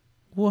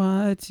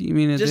 What? You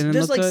mean it didn't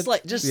Just look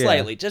like good? just Yeah.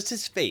 slightly, just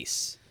his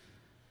face.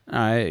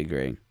 I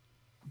agree.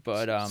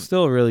 But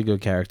Still a really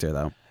good character,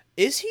 though.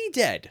 is he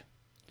dead?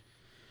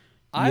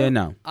 Yeah,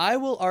 no. I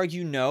will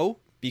argue no,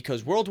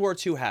 because World War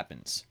II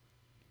happens.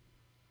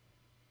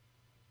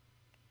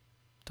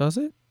 Does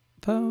it?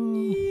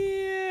 Though?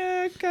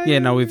 Yeah, Yeah,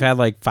 no, we've had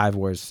like 5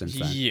 wars since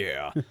then.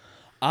 Yeah.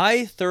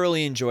 I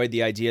thoroughly enjoyed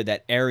the idea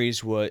that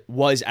Ares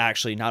was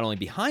actually not only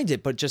behind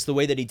it, but just the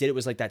way that he did it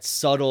was like that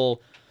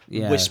subtle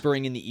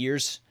whispering in the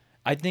ears.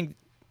 I think,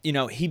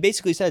 he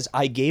basically says,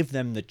 I gave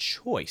them the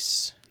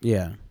choice.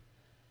 Yeah.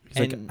 He's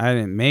like, I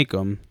didn't make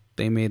them.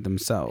 They made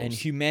themselves. And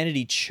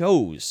humanity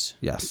chose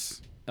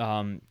yes.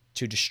 to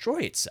destroy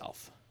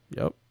itself.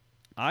 Yep.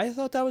 I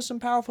thought that was some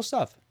powerful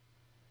stuff.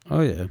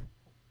 Oh, yeah.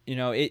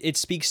 It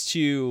speaks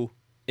to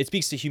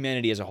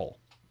humanity as a whole.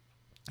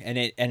 And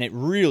it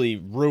really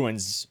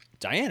ruins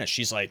Diana.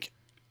 She's like,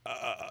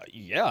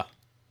 yeah.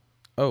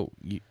 Oh,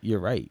 you're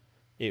right.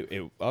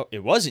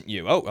 It wasn't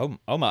you.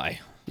 Oh my.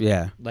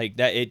 Yeah. Like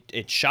that.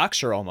 It shocks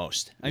her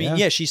almost. I mean,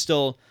 yeah, she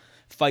still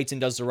fights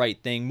and does the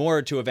right thing,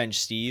 more to avenge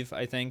Steve,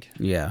 I think.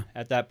 Yeah.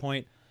 At that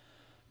point,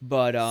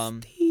 but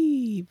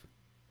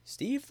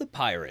Steve the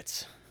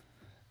pirate,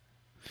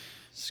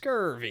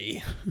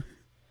 scurvy.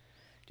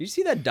 Did you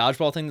see that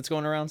dodgeball thing that's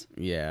going around?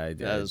 Yeah, I did.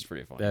 That was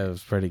pretty funny. That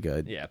was pretty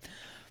good. Yeah.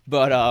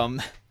 But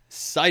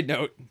side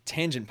note,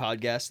 Tangent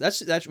Podcast.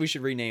 That's we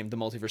should rename the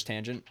Multiverse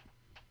Tangent.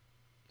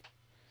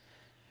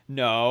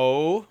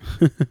 No.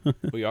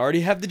 We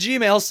already have the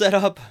Gmail set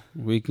up.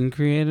 We can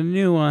create a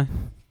new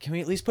one. Can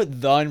we at least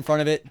put the in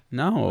front of it?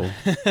 No.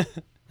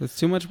 That's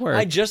too much work.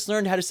 I just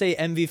learned how to say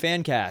MV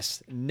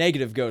Fancast.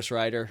 Negative Ghost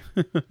Rider.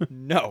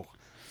 No.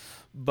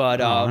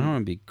 But I don't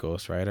want to be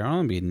Ghost Rider. I don't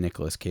want to be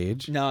Nicolas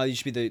Cage. No, you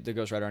should be the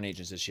Ghost Rider on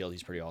Agents of S.H.I.E.L.D.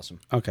 He's pretty awesome.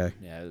 Okay.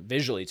 Yeah,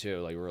 visually too,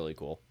 like really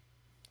cool.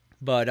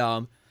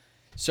 But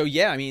so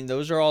yeah, I mean,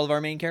 those are all of our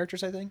main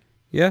characters, I think.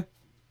 Yeah.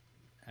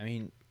 I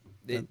mean,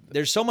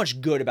 there's so much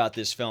good about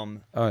this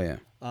film. Oh yeah.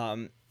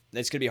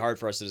 It's gonna be hard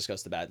for us to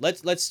discuss the bad.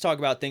 Let's talk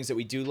about things that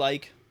we do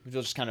like.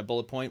 We'll just kind of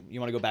bullet point. You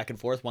want to go back and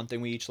forth? One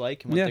thing we each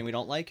like, and one thing we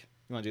don't like.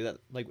 You want to do that?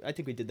 Like I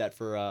think we did that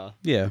for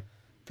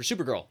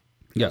Supergirl.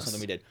 Yes.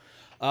 Something we did.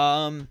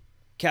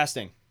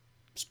 Casting,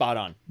 spot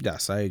on.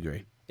 Yes, I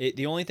agree.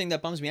 The only thing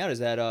that bums me out is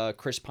that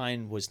Chris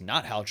Pine was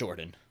not Hal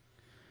Jordan.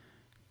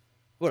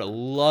 Would have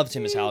loved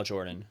him as Hal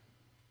Jordan.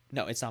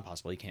 No, it's not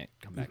possible. He can't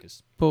come back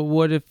as. But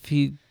what if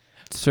he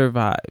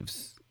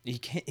survives? He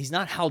can't. He's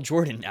not Hal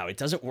Jordan now. It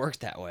doesn't work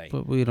that way.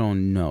 But we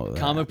don't know that.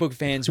 Comic book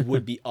fans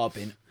would be up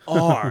in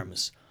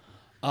arms.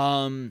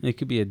 It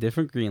could be a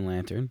different Green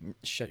Lantern.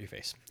 Shut your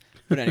face.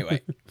 But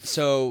anyway,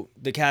 so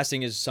the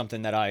casting is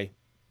something that I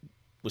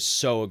was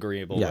so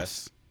agreeable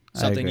with.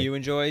 Something you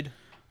enjoyed?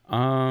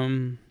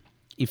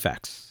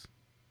 Effects.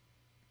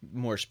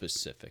 More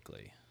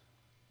specifically.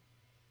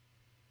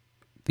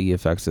 The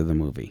effects of the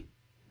movie.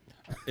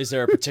 Is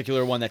there a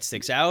particular one that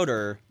sticks out,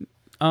 or?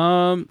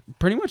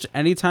 Pretty much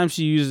anytime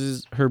she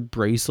uses her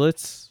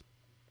bracelets,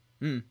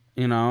 and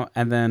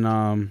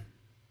then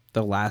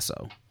the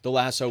lasso. The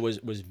lasso was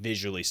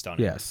visually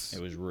stunning. Yes.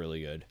 It was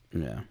really good.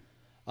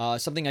 Yeah.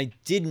 Something I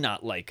did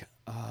not like.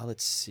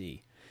 Let's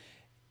see.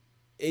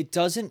 It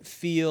doesn't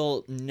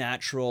feel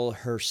natural,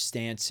 her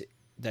stance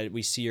that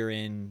we see her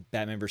in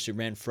Batman vs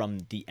Superman from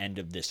the end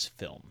of this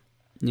film.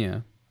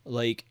 Yeah.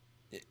 Like,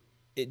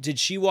 did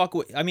she walk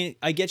away? I mean,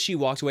 I get she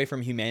walked away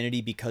from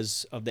humanity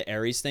because of the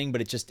Ares thing, but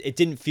it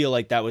didn't feel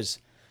like that was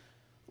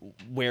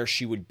where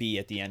she would be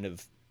at the end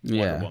of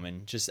Wonder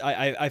Woman. Just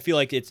I feel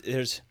like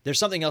there's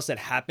something else that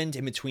happened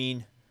in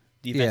between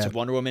the events of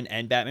Wonder Woman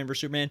and Batman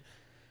vs Superman,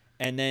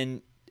 and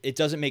then it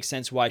doesn't make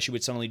sense why she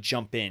would suddenly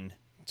jump in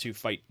to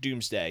fight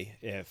Doomsday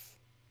if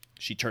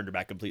she turned her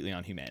back completely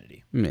on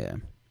humanity. Yeah.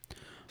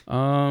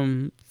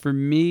 For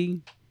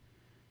me,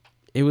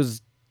 it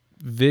was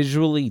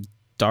visually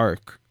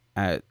dark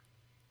at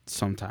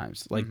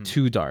sometimes, like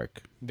too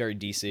dark. Very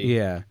DC.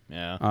 Yeah.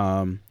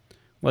 Yeah.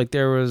 Like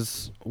there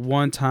was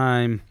one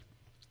time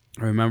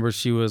I remember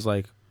she was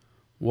like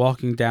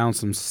walking down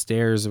some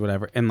stairs or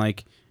whatever, and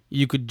like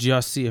you could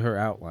just see her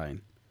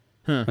outline.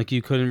 Like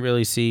you couldn't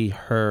really see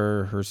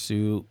her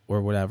suit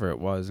or whatever it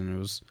was, and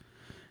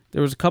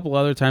there was a couple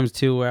other times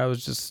too where I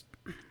was just,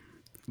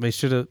 they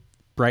should have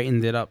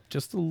brightened it up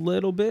just a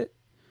little bit.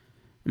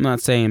 I'm not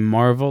saying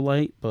Marvel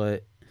light,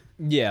 but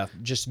yeah,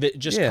 just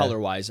color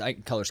wise,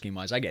 color scheme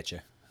wise, I get you.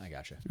 I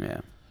got you.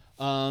 Yeah.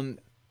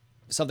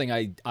 Something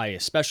I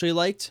especially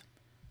liked,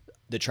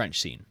 the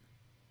trench scene.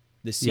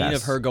 The scene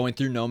of her going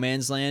through no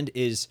man's land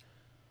is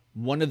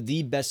one of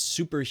the best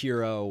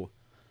superhero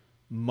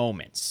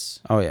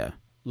moments. Oh yeah.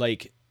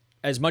 Like,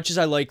 as much as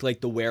I like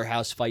the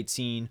warehouse fight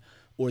scene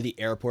or the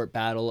airport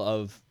battle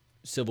of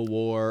Civil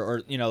War,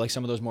 or like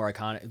some of those more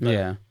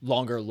iconic,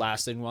 longer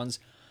lasting ones,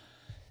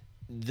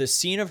 the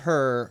scene of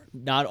her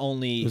not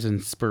only was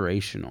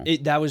inspirational.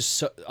 That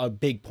was a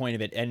big point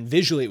of it, and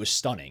visually it was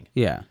stunning.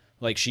 Yeah.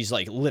 Like she's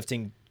like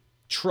lifting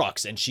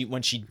trucks, and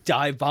when she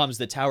dive bombs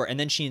the tower, and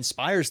then she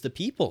inspires the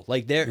people.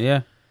 Like they're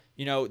Yeah.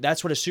 you know,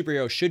 that's what a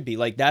superhero should be.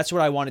 Like that's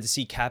what I wanted to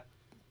see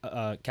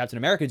Captain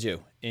America do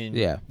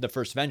in the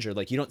first Avenger.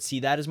 Like you don't see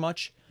that as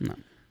much. No.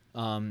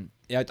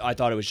 Yeah, I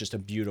thought it was just a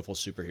beautiful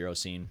superhero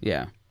scene.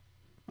 Yeah.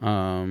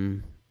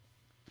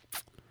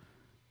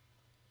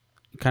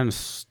 Kind of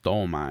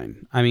stole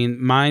mine. I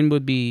mean, mine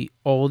would be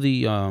all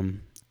the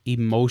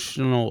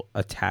emotional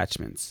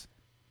attachments.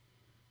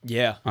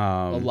 Yeah.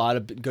 A lot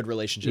of good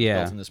relationships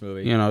built in this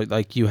movie. You know,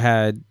 like you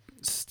had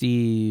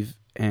Steve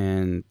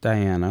and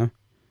Diana.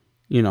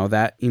 You know,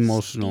 that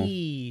emotional.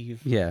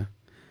 Steve. Yeah.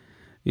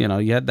 You know,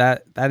 you had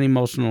that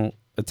emotional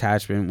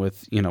attachment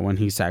with, you know, when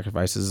he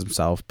sacrifices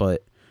himself,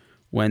 but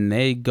when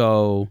they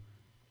go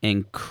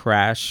and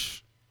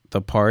crash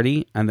the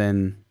party and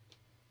then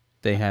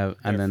they have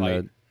Their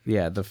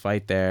fight. the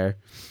fight there,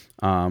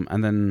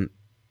 and then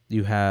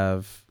you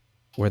have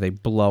where they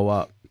blow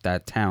up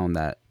that town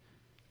that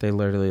they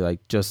literally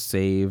like just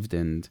saved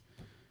and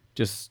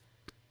just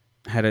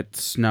had it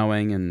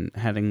snowing and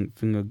having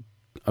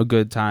a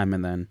good time,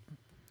 and then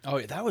Oh,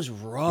 that was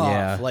rough.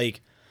 Yeah. Like,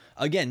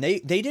 again, they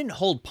didn't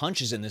hold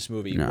punches in this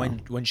movie. No.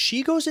 When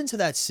she goes into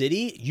that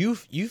city, you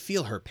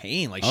feel her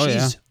pain. Like Oh,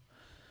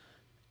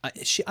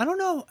 she's, I don't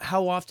know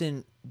how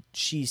often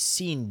she's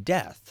seen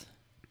death.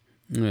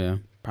 yeah,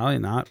 probably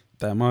not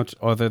that much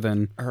other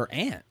than Her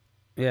aunt.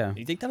 yeah, Do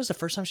you think that was the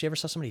first time she ever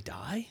saw somebody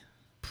die?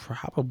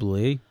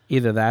 probably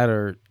either that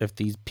or if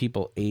these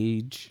people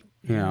age,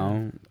 you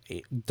know,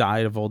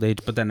 died of old age.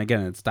 But then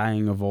again, it's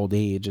dying of old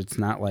age. It's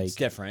not like It's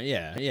different.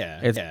 Yeah, yeah.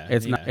 It's- yeah,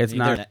 it's yeah. not- it's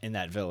They're not- in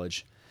that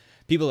village.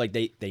 People like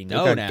they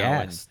know got now,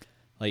 gassed.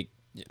 and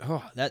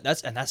like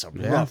that's a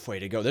Yeah. rough way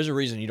to go. There's a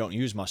reason you don't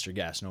use mustard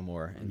gas no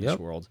more in this Yep.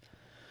 world.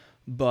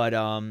 But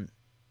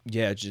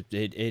yeah,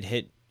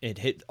 it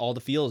hit all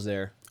the feels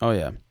there. oh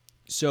yeah,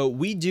 So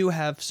we do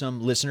have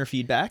some listener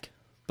feedback,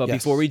 but Yes.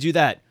 before we do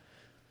that,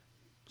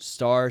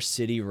 Star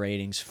City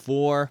ratings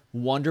for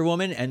Wonder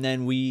Woman, and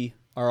then we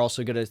are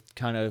also going to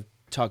kind of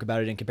talk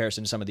about it in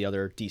comparison to some of the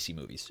other DC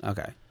movies.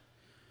 okay.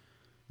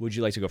 Would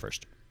you like to go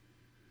first?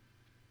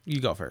 You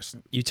go first.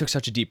 You took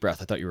such a deep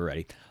breath. I thought you were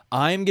ready.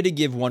 I'm going to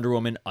give Wonder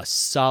Woman a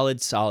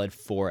solid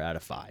 4 out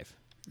of 5.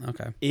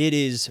 Okay. It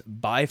is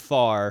by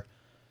far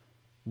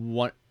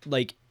one,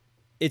 like,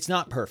 it's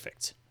not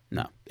perfect.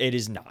 No. It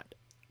is not.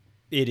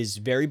 It is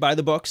very by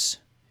the books.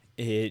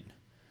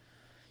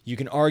 You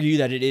can argue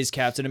that it is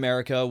Captain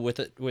America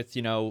with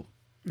you know,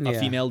 a Yeah.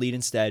 female lead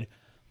instead,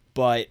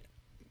 but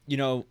you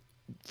know,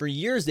 for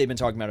years they've been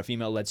talking about a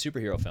female-led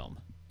superhero film,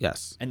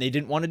 Yes. and they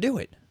didn't want to do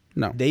it.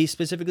 No. They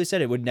specifically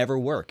said it would never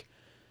work.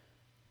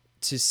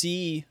 To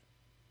see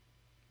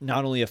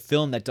not only a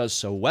film that does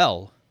so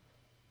well,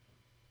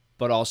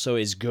 but also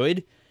is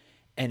good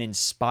and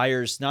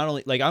inspires not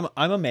only like I'm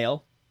a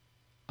male.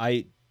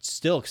 I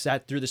still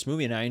sat through this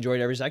movie and I enjoyed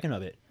every second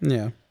of it.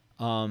 Yeah.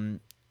 I'm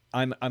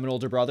an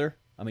older brother.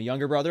 I'm a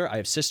younger brother. I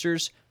have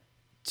sisters.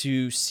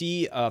 To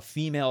see a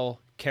female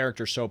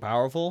character so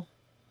powerful,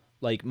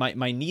 like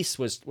my niece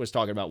was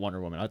talking about Wonder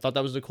Woman. I thought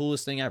that was the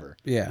coolest thing ever.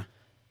 Yeah.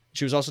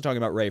 She was also talking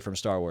about Rey from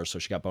Star Wars, so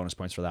she got bonus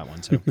points for that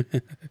one too.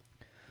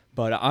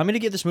 But I'm gonna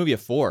give this movie a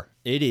 4.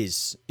 It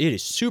is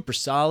super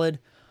solid.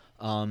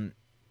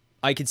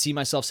 I could see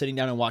myself sitting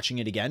down and watching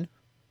it again.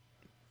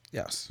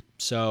 Yes.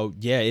 So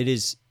yeah, it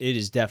is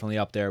definitely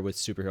up there with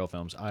superhero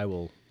films. I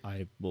will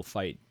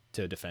fight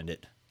to defend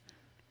it.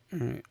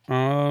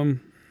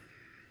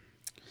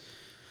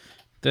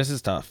 This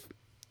is tough.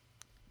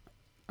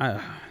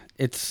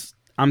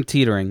 I'm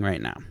teetering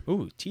right now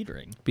Ooh,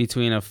 teetering.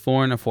 between a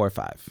 4 and a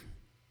 4.5.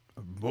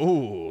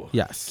 Ooh,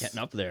 Yes. getting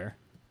up there.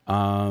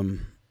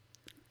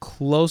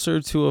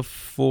 Closer to a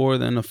 4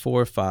 than a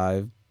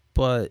 4.5,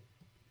 but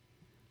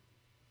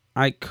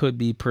I could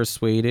be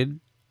persuaded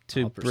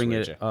to I'll bring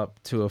persuade it you.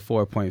 up to a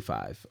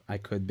 4.5. I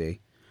could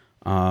be.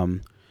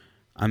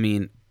 I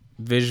mean,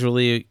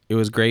 visually it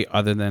was great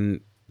other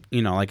than,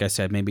 you know, like I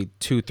said, maybe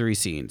 2-3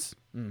 scenes.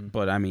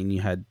 But I mean, you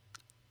had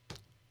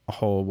a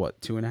whole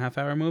 2.5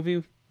 hour movie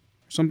or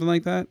something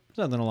like that,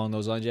 Something along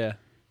those lines, yeah.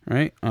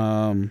 right?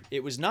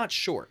 It was not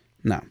short.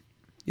 No.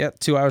 Yeah,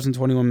 2 hours and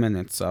 21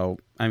 minutes. So,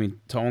 I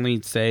mean, to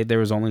only say there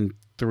was only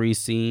 3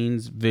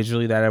 scenes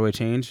visually that I would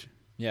change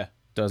Yeah.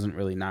 doesn't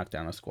really knock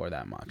down a score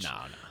that much.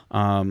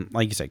 No.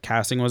 Like you said,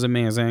 casting was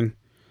amazing.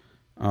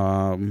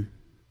 You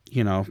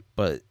know,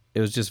 but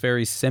it was just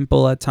very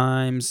simple at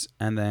times,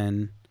 and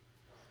then,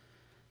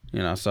 you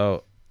know,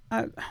 so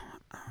I'm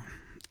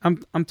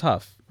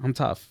tough.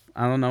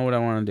 I don't know what I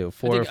want to do.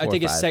 I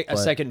think a 5,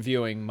 second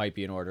viewing might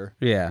be in order.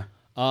 Yeah.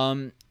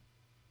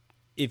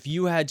 If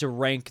you had to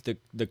rank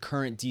the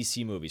current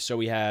DC movies, so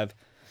we have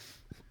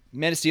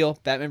Man of Steel,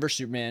 Batman vs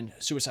Superman,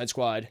 Suicide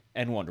Squad,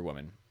 and Wonder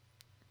Woman.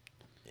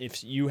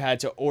 If you had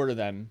to order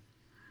them,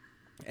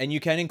 and you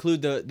can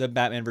include the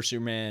Batman vs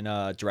Superman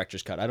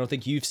director's cut. I don't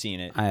think you've seen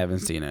it, I haven't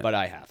seen it. but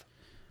I have.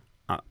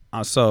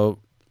 So,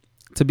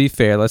 to be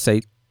fair, let's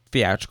say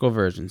theatrical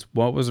versions.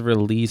 What was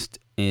released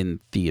in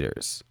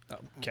theaters?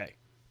 Okay.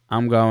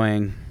 I'm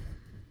going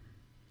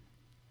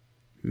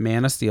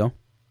Man of Steel,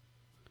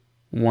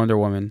 Wonder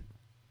Woman,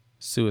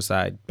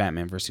 Suicide,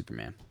 Batman vs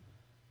Superman.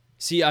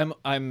 See, I'm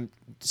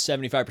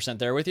 75%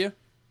 there with you.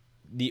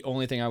 The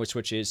only thing I would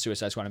switch is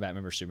Suicide Squad and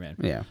Batman vs Superman.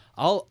 Yeah.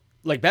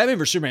 Batman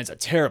vs Superman is a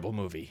terrible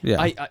movie.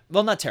 Yeah.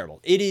 Well, not terrible.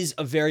 It is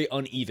a very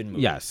uneven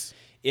movie. Yes.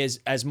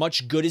 Is as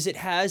much good as it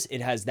has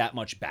that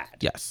much bad.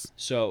 Yes.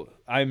 So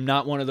I'm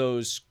not one of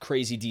those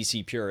crazy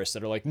DC purists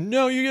that are like,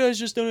 no, you guys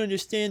just don't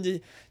understand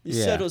the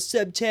subtle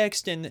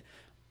subtext. And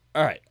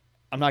all right,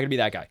 I'm not gonna be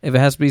that guy. If it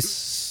has to be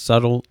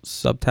subtle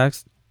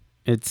subtext,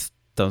 it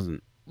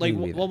doesn't. Like,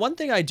 need to be well, one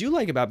thing I do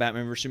like about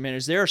Batman vs Superman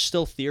is there are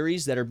still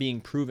theories that are being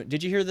proven.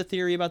 Did you hear the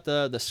theory about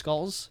the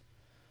skulls?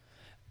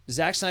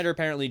 Zack Snyder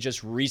apparently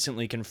just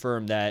recently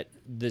confirmed that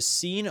the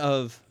scene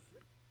of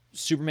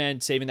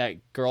Superman saving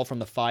that girl from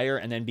the fire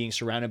and then being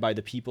surrounded by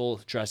the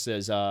people dressed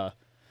as the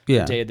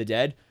Day of the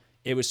Dead,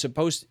 it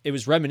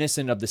was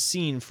reminiscent of the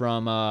scene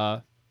from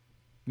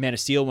Man of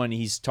Steel when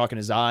he's talking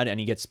to Zod and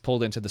he gets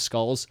pulled into the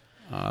skulls.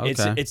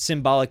 Okay. It's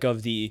symbolic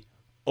of the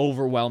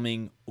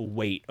overwhelming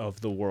weight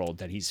of the world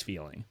that he's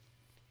feeling.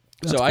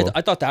 That's so cool.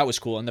 I thought that was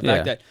cool, and the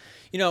Yeah. fact that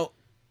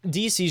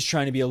DC's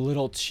trying to be a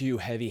little too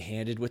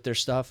heavy-handed with their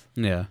stuff.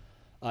 Yeah.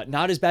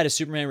 Not as bad as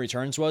Superman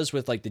Returns was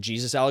with like the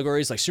Jesus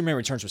allegories. Like Superman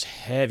Returns was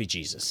heavy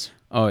Jesus.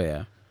 Oh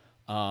yeah.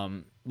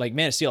 Like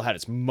Man of Steel had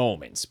its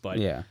moments, but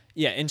Yeah.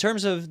 In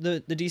terms of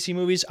the DC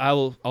movies,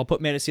 I'll put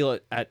Man of Steel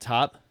at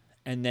top,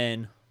 and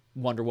then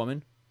Wonder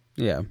Woman,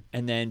 Yeah.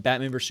 and then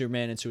Batman vs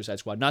Superman and Suicide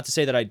Squad. Not to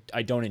say that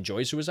I don't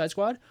enjoy Suicide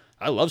Squad.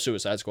 I love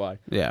Suicide Squad.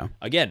 Yeah.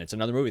 Again, it's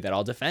another movie that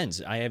I'll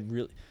defend. I have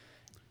really,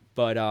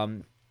 but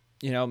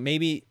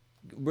maybe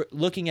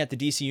looking at the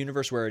DC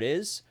universe where it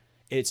is,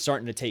 it's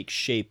starting to take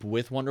shape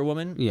with Wonder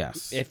Woman.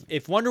 Yes.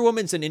 If Wonder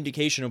Woman's an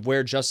indication of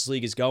where Justice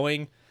League is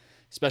going,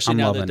 especially I'm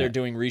now that loving they're it.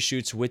 doing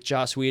reshoots with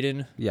Joss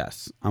Whedon.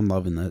 Yes. I'm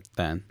loving that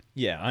then.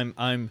 Yeah,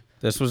 I'm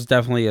This was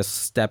definitely a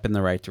step in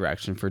the right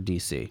direction for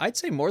DC. I'd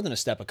say more than a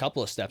step, a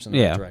couple of steps in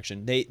the right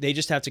direction. They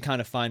just have to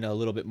kind of find a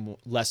little bit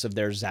less of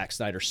their Zack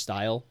Snyder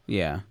style.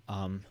 Yeah.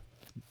 A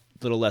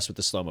little less with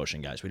the slow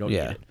motion guys. We don't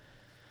Yeah. need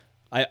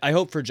it. I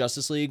hope for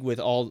Justice League with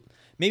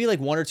maybe like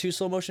one or two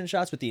slow motion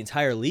shots with the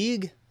entire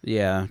league.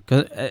 Yeah,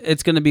 because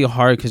it's going to be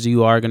hard because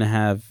you are going to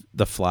have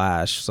the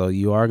Flash, so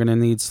you are going to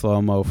need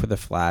slow-mo for the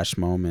Flash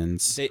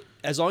moments.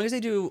 As long as they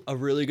do a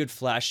really good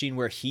Flash scene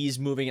where he's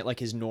moving at like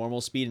his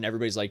normal speed and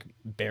everybody's like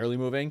barely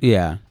moving,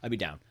 Yeah, I'd be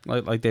down.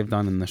 like they've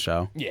done in the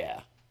show. Yeah.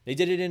 They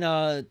did it in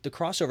the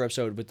crossover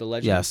episode with the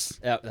Legends.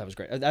 Yes. That was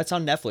great. That's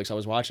on Netflix. I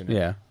was watching it.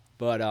 Yeah.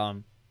 But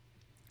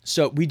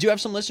so we do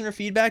have some listener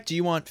feedback. Do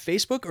you want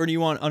Facebook or do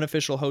you want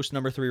unofficial host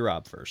number 3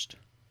 Rob first?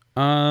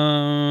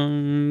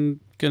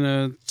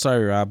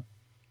 Sorry, Rob.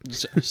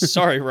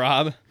 Sorry,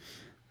 Rob.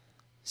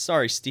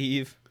 Sorry,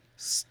 Steve.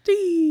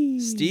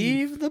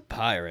 Steve the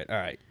pirate. All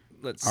right.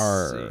 Let's see.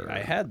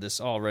 I had this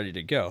all ready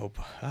to go.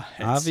 But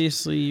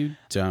Obviously, you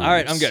don't. All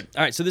right, I'm good.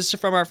 All right, so this is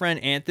from our friend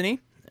Anthony.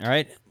 All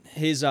right.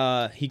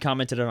 He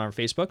commented on our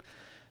Facebook.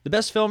 The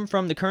best film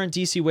from the current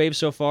DC wave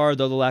so far,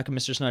 though the lack of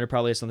Mr. Snyder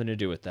probably has something to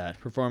do with that.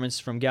 Performance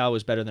from Gal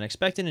was better than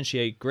expected, and she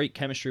had great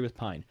chemistry with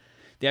Pine.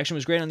 The action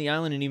was great on the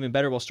island and even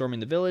better while storming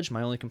the village.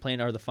 My only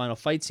complaint are the final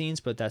fight scenes,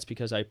 but that's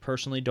because I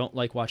personally don't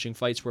like watching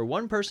fights where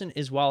one person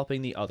is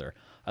walloping the other.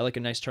 I like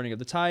a nice turning of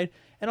the tide,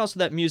 and also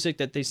that music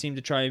that they seem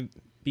to trying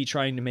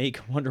to make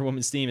Wonder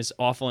Woman's theme is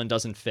awful and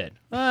doesn't fit.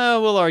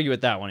 We'll argue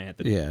with that one,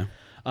 Anthony. Yeah.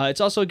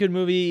 It's also a good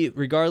movie,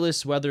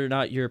 regardless whether or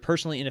not you're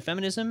personally into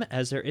feminism,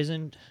 as there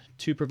isn't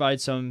to provide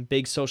some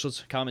big social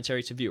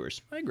commentary to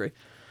viewers. I agree.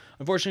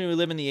 Unfortunately, we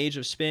live in the age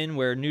of spin,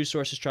 where news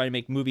sources try to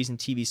make movies and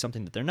TV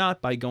something that they're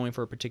not by going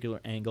for a particular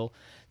angle.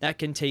 That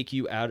can take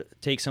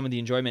some of the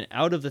enjoyment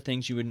out of the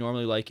things you would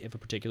normally like if a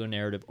particular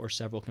narrative or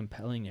several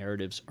compelling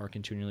narratives are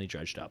continually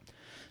dredged up.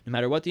 No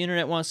matter what the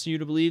internet wants you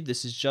to believe,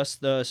 this is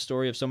just the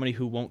story of somebody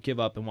who won't give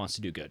up and wants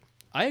to do good.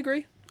 I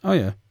agree. Oh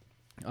yeah.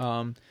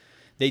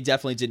 They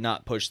definitely did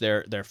not push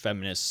their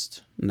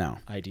feminist No.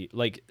 idea.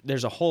 Like,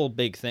 there's a whole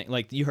big thing.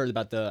 Like, you heard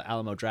about the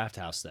Alamo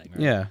Drafthouse thing,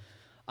 right? Yeah.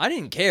 I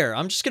didn't care.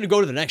 I'm just going to go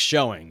to the next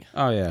showing.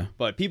 Oh yeah.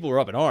 But people were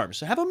up in arms.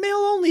 So have a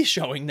male-only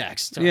showing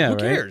next. Yeah, Who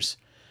right? cares?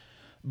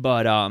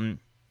 But,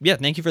 yeah,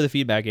 thank you for the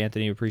feedback,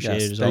 Anthony. Appreciate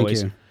Yes, it as thank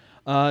always.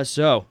 you.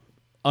 So,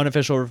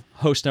 unofficial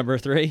host number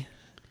 3.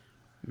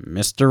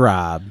 Mr.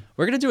 Rob.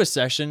 We're going to do a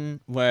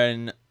session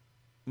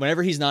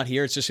whenever he's not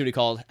here, it's just going to be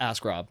called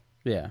Ask Rob.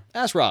 Yeah.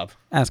 Ask Rob.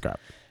 Ask Rob.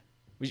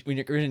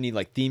 We're going to need,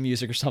 like, theme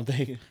music or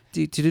something.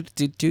 Just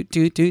Just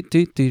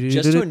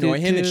to annoy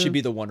him, it should be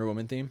the Wonder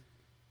Woman theme.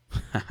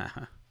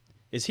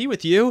 Is he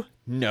with you?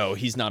 No,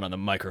 he's not on the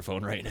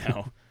microphone right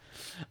now.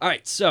 All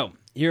right, so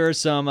here are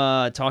some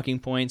talking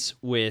points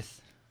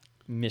with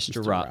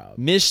Mr. Rob.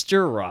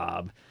 Mr.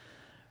 Rob.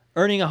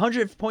 Earning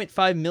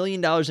 $100.5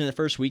 million in the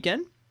first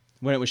weekend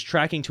when it was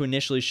tracking to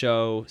initially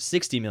show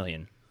 $60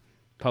 million.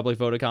 Public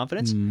vote of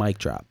confidence. Mic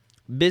drop.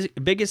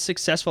 Biggest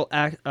successful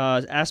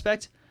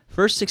aspect,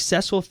 first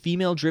successful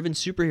female-driven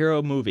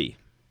superhero movie.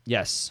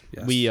 Yes.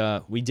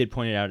 We did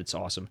point it out. It's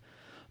awesome.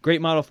 Great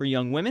model for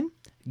young women.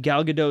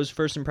 Gal Gadot's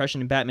first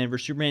impression in Batman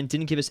vs Superman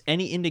didn't give us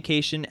any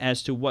indication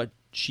as to what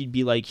she'd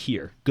be like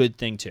here. Good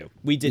thing too.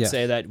 We did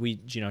say that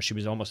she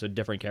was almost a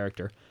different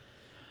character.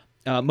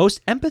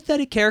 Most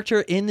empathetic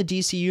character in the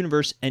DC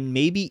universe and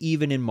maybe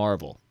even in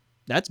Marvel.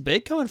 That's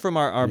big coming from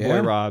our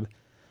boy Rob.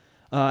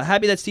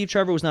 Happy that Steve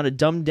Trevor was not a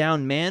dumbed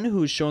down man who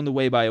was shown the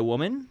way by a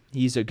woman.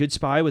 He's a good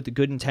spy with the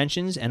good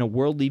intentions and a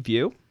worldly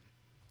view.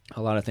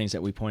 A lot of things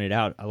that we pointed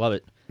out. I love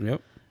it.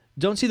 Yep.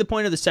 Don't see the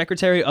point of the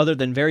secretary other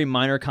than very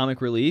minor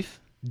comic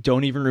relief.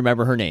 Don't even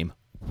remember her name.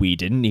 We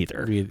didn't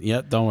either.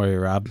 Yep, don't worry,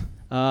 Rob.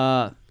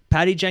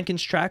 Patty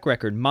Jenkins' track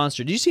record,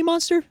 Monster. Did you see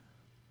Monster?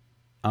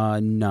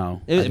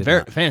 No. It was a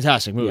very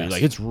fantastic movie. Yes.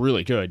 Like, it's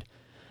really good.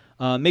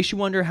 Makes you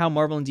wonder how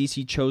Marvel and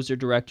DC chose their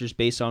directors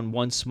based on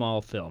one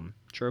small film.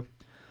 True.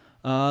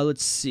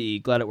 Let's see.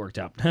 Glad it worked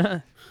out.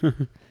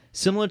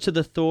 Similar to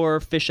the Thor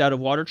fish out of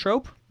water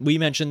trope. We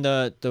mentioned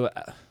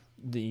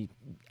the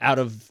out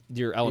of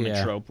your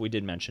element trope. We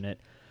did mention it.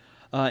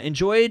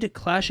 Enjoyed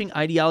clashing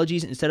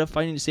ideologies instead of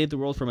fighting to save the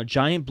world from a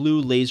giant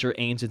blue laser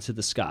aimed into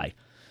the sky.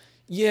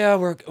 Yeah,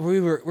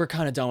 we're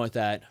kind of done with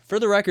that. For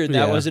the record,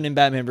 that wasn't in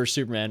Batman vs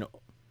Superman.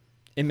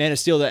 In Man of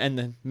Steel,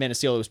 the Man of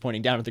Steel was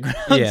pointing down at the ground.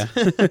 Yeah.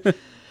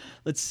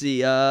 Let's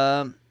see.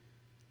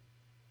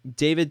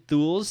 David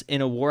Thewlis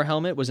in a war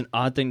helmet was an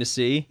odd thing to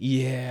see.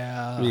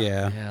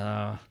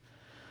 Yeah.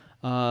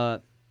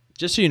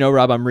 Just so you know,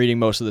 Rob, I'm reading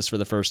most of this for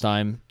the first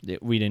time.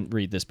 We didn't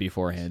read this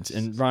beforehand,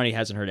 and Ronnie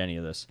hasn't heard any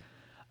of this.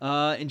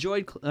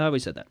 Enjoyed. We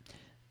said that.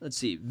 Let's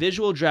see.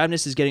 Visual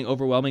drabness is getting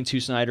overwhelming. Too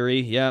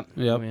Snydery. Yep.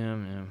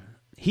 Yeah.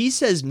 He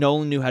says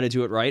Nolan knew how to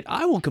do it right.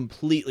 I will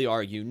completely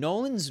argue.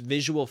 Nolan's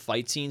visual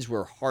fight scenes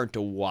were hard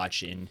to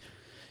watch in.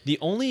 The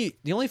only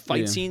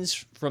fight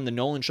scenes from the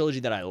Nolan trilogy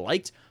that I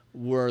liked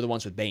were the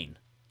ones with Bane.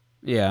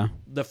 Yeah.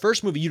 The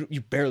first movie,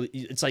 you barely.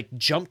 It's like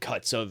jump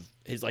cuts of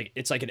his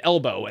it's like an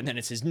elbow and then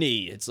it's his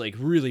knee. It's like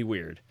really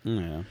weird.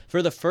 Yeah.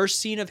 For the first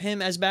scene of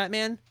him as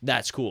Batman,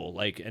 that's cool.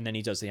 Like, and then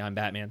he does the I'm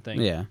Batman thing.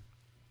 Yeah.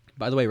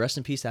 By the way, rest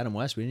in peace, Adam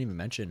West. We didn't even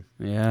mention.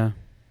 Yeah.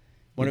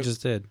 We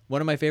just did.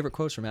 One of my favorite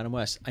quotes from Adam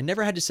West. I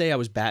never had to say I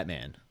was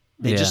Batman.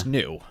 They just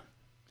knew.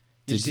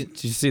 Did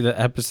you see the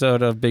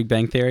episode of Big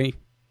Bang Theory?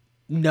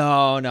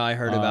 No, I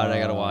heard about it. I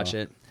gotta watch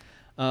it.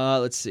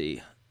 Let's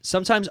see.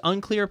 Sometimes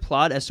unclear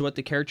plot as to what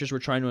the characters were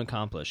trying to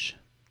accomplish.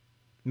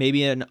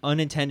 Maybe an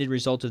unintended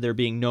result of there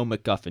being no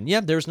MacGuffin. Yeah,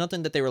 there was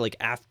nothing that they were like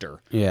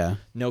after. Yeah.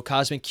 No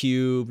cosmic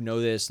cube,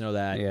 no this, no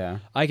that. Yeah.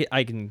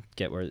 I can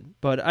get where,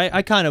 but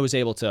I kind of was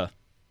able to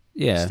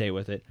stay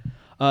with it.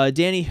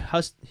 Danny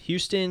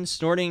Houston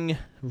snorting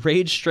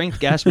rage strength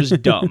gas was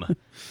dumb.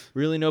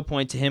 Really no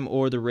point to him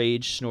or the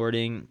rage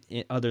snorting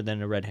other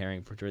than a red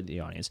herring for the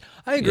audience.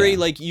 I agree. Yeah.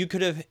 Like it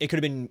could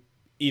have been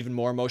even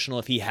more emotional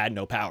if he had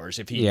no powers.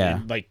 If he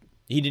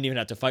he didn't even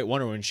have to fight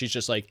Wonder Woman. She's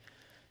just like,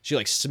 she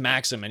like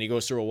smacks him and he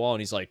goes through a wall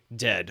and he's like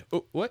dead.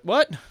 Oh,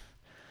 what?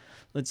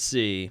 Let's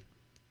see.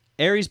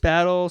 Ares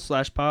battle /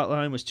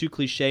 plotline was too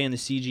cliche and the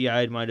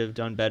CGI might have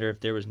done better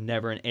if there was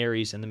never an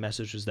Ares and the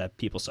message was that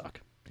people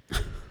suck.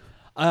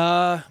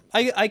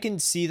 I can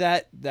see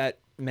that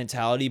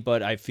mentality,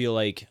 but I feel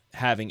like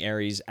having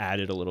Ares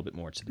added a little bit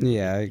more to the movie.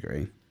 Yeah, I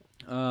agree.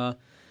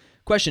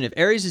 Question: if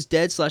Ares is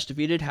dead /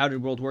 defeated, how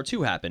did World War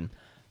II happen?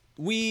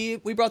 We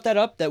brought that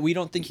up, that we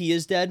don't think he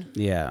is dead.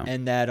 Yeah,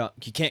 and that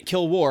you can't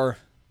kill war,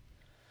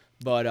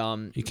 but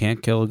you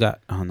can't kill God.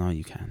 Oh no,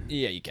 you can.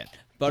 Yeah, you can.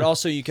 But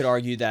also, you could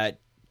argue that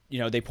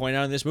they point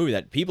out in this movie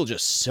that people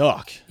just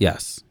suck.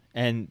 Yes,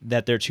 and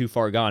that they're too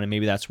far gone, and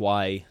maybe that's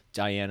why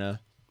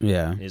Diana.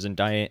 Yeah, isn't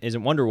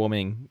Wonder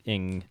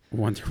Woman-ing.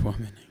 Wonder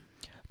Woman.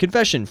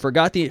 Confession: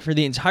 forgot for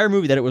the entire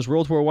movie that it was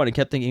World War I and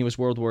kept thinking it was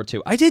World War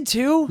II. I did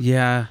too.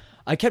 Yeah,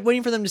 I kept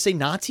waiting for them to say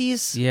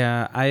Nazis.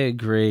 Yeah, I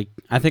agree.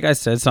 I think I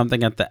said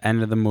something at the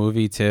end of the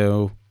movie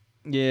too.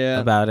 Yeah,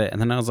 about it, and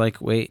then I was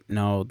like, wait,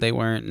 no, they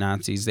weren't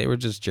Nazis. They were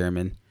just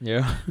German.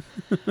 Yeah.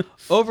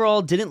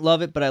 Overall, didn't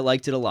love it, but I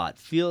liked it a lot.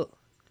 Felt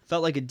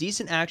like a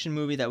decent action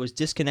movie that was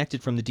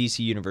disconnected from the DC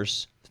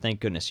universe. Thank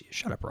goodness.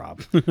 Shut up,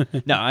 Rob.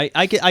 No,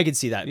 I could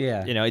see that.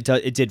 Yeah.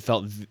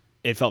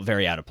 It felt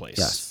very out of place.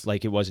 Yes.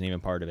 Like it wasn't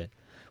even part of it,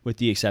 with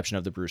the exception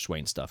of the Bruce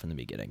Wayne stuff in the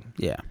beginning.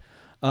 Yeah.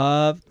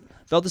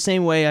 Felt the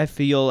same way I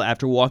feel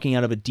after walking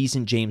out of a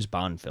decent James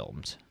Bond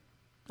films.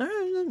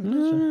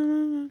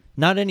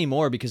 Not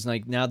anymore, because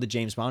like now the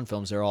James Bond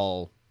films,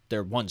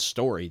 they're one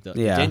story. The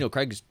Daniel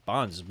Craig's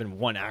Bonds has been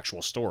one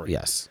actual story.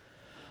 Yes.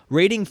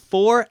 Rating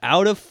 4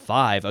 out of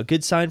 5. A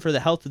good sign for the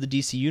health of the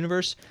DC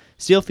universe.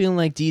 Still feeling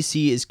like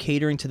DC is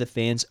catering to the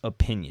fans'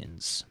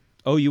 opinions.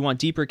 Oh, you want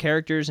deeper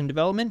characters and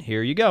development?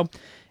 Here you go.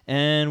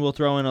 And we'll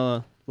throw in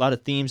a lot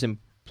of themes and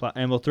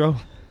we'll throw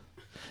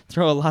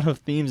a lot of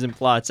themes and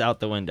plots out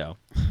the window.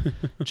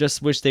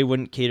 Just wish they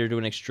wouldn't cater to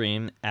an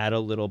extreme. Add a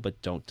little,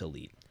 but don't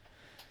delete.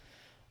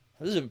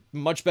 This is a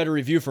much better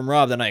review from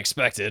Rob than I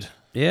expected.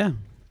 Yeah.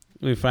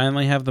 We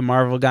finally have the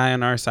Marvel guy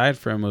on our side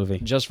for a movie.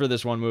 Just for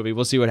this one movie.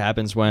 We'll see what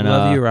happens when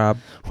Love you, Rob.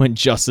 When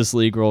Justice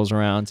League rolls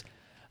around.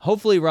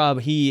 Hopefully,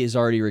 Rob, he is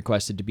already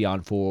requested to be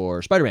on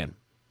for Spider-Man.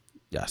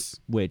 Yes.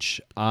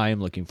 Which I am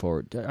looking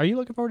forward to. Are you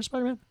looking forward to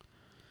Spider-Man?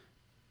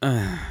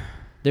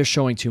 They're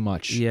showing too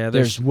much. Yeah,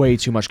 there's way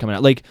too much coming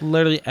out. Like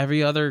literally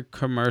every other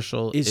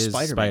commercial is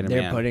Spider-Man.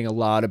 They're putting a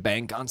lot of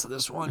bank onto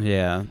this one.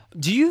 Yeah.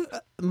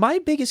 My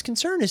biggest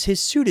concern is his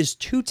suit is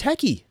too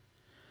techy.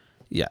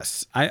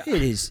 Yes.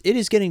 It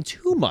is getting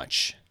too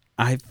much.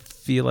 I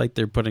feel like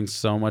they're putting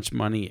so much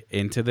money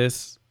into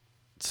this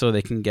so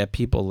they can get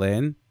people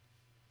in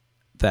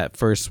that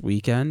first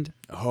weekend.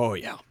 Oh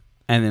yeah.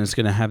 And then it's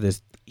going to have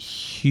this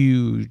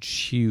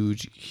huge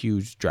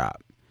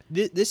drop.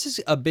 This is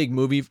a big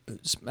movie.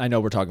 I know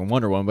we're talking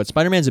Wonder Woman, but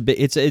Spider-Man's a bit.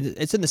 It's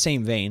in the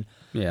same vein.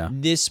 Yeah.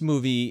 This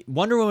movie,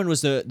 Wonder Woman,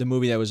 was the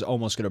movie that was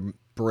almost going to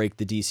break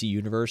the DC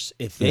universe.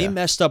 If they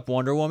messed up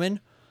Wonder Woman,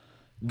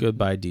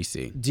 goodbye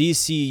DC.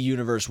 DC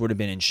universe would have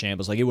been in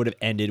shambles. Like it would have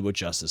ended with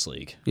Justice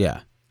League.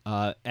 Yeah.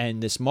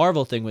 And this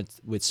Marvel thing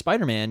with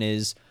Spider-Man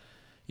is,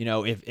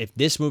 if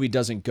this movie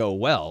doesn't go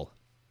well,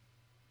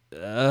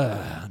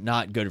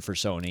 not good for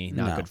Sony,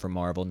 not good for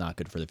Marvel, not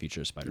good for the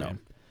future of Spider-Man.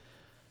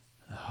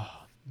 No.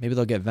 Maybe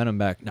they'll get Venom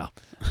back. No.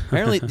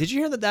 Apparently, did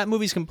you hear that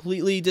movie's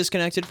completely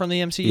disconnected from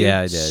the MCU?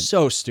 Yeah, I did.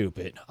 So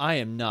stupid. I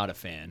am not a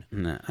fan.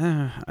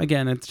 Nah.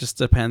 Again, it just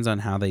depends on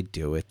how they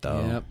do it,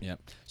 though.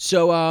 Yep.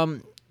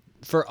 So,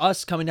 for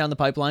us coming down the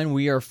pipeline,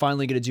 we are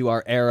finally going to do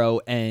our Arrow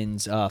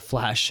and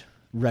Flash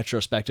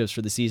retrospectives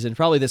for the season.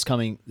 Probably this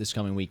coming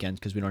weekend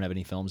because we don't have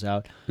any films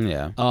out.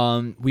 Yeah.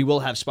 We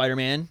will have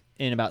Spider-Man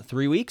in about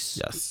 3 weeks.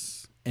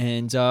 Yes.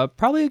 And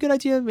probably a good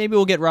idea. Maybe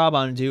we'll get Rob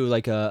on and do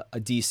like a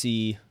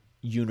DC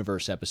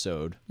Universe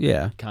episode.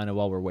 Yeah. Kind of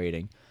while we're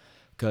waiting.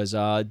 Because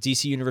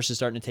DC Universe is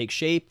starting to take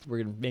shape.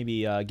 We're going to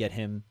maybe get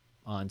him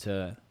on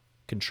to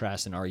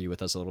contrast and argue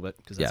with us a little bit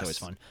because that's always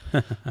fun.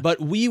 But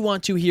we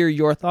want to hear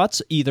your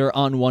thoughts either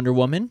on Wonder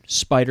Woman,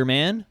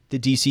 Spider-Man, the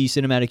DC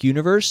Cinematic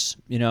Universe,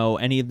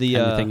 any of the...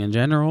 anything in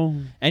general.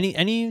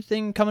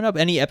 Anything coming up,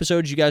 any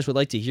episodes you guys would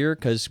like to hear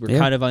because we're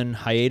kind of on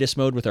hiatus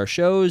mode with our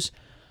shows.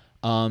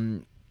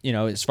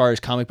 As far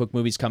as comic book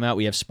movies come out,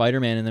 we have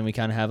Spider-Man, and then we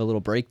kind of have a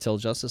little break till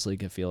Justice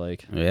League, I feel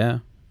like. Yeah.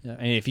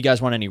 And if you guys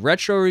want any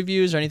retro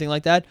reviews or anything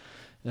like that,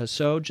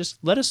 so just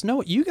let us know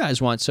what you guys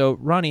want. So,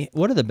 Ronnie,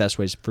 what are the best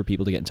ways for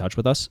people to get in touch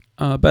with us?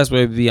 Best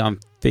way would be on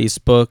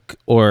Facebook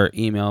or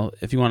email.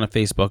 If you want to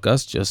Facebook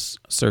us, just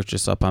search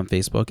us up on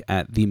Facebook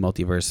at The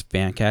Multiverse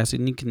Fancast,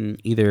 and you can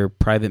either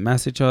private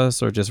message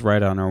us or just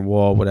write on our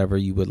wall, whatever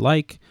you would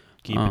like.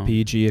 Keep it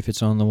PG if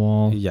it's on the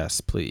wall.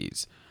 Yes,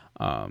 please.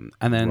 And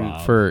then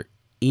for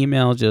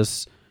email,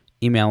 just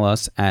email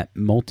us at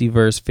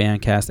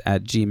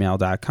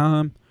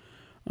multiversefancast@gmail.com.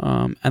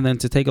 And then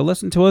to take a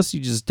listen to us, you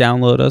just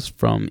download us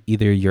from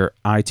either your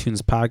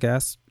iTunes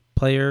podcast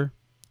player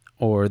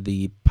or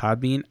the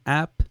Podbean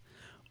app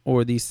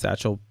or the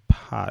Satchel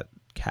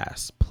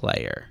podcast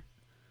player.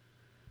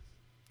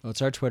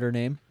 What's our Twitter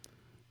name?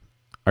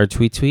 Our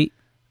tweet?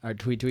 Our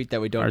tweet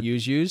that we don't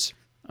use?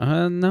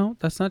 No,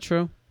 that's not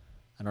true.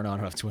 I don't know. I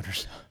don't have Twitter.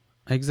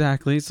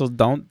 Exactly. So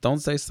don't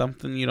say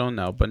something you don't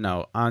know. But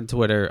no, on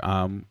Twitter,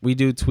 we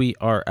do tweet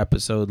our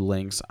episode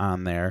links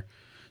on there.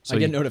 So I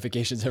get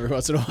notifications every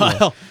once in a while.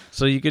 Yeah.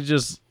 So you could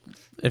just,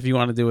 if you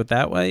want to do it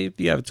that way, if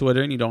you have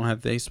Twitter and you don't have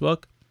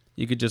Facebook,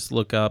 you could just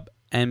look up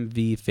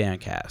MV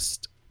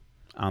Fancast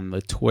on the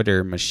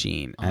Twitter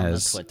machine,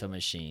 as the Twitter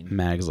machine.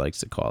 Mags likes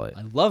to call it.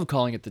 I love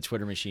calling it the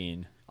Twitter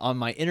machine on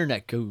my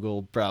internet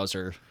Google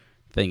browser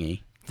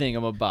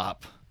thingamabop.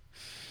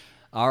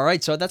 All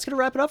right, so that's going to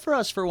wrap it up for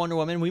us for Wonder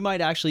Woman. We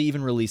might actually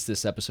even release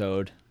this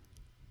episode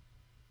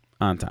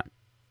on time.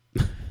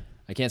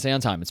 I can't say on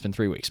time. It's been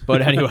 3 weeks.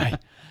 But anyway,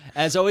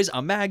 as always,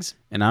 I'm Mags.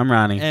 And I'm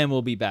Ronnie. And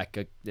we'll be back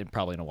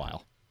probably in a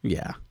while.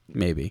 Yeah,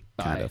 maybe.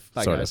 Bye. Kind of.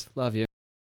 Bye, sort guys. of. Love you.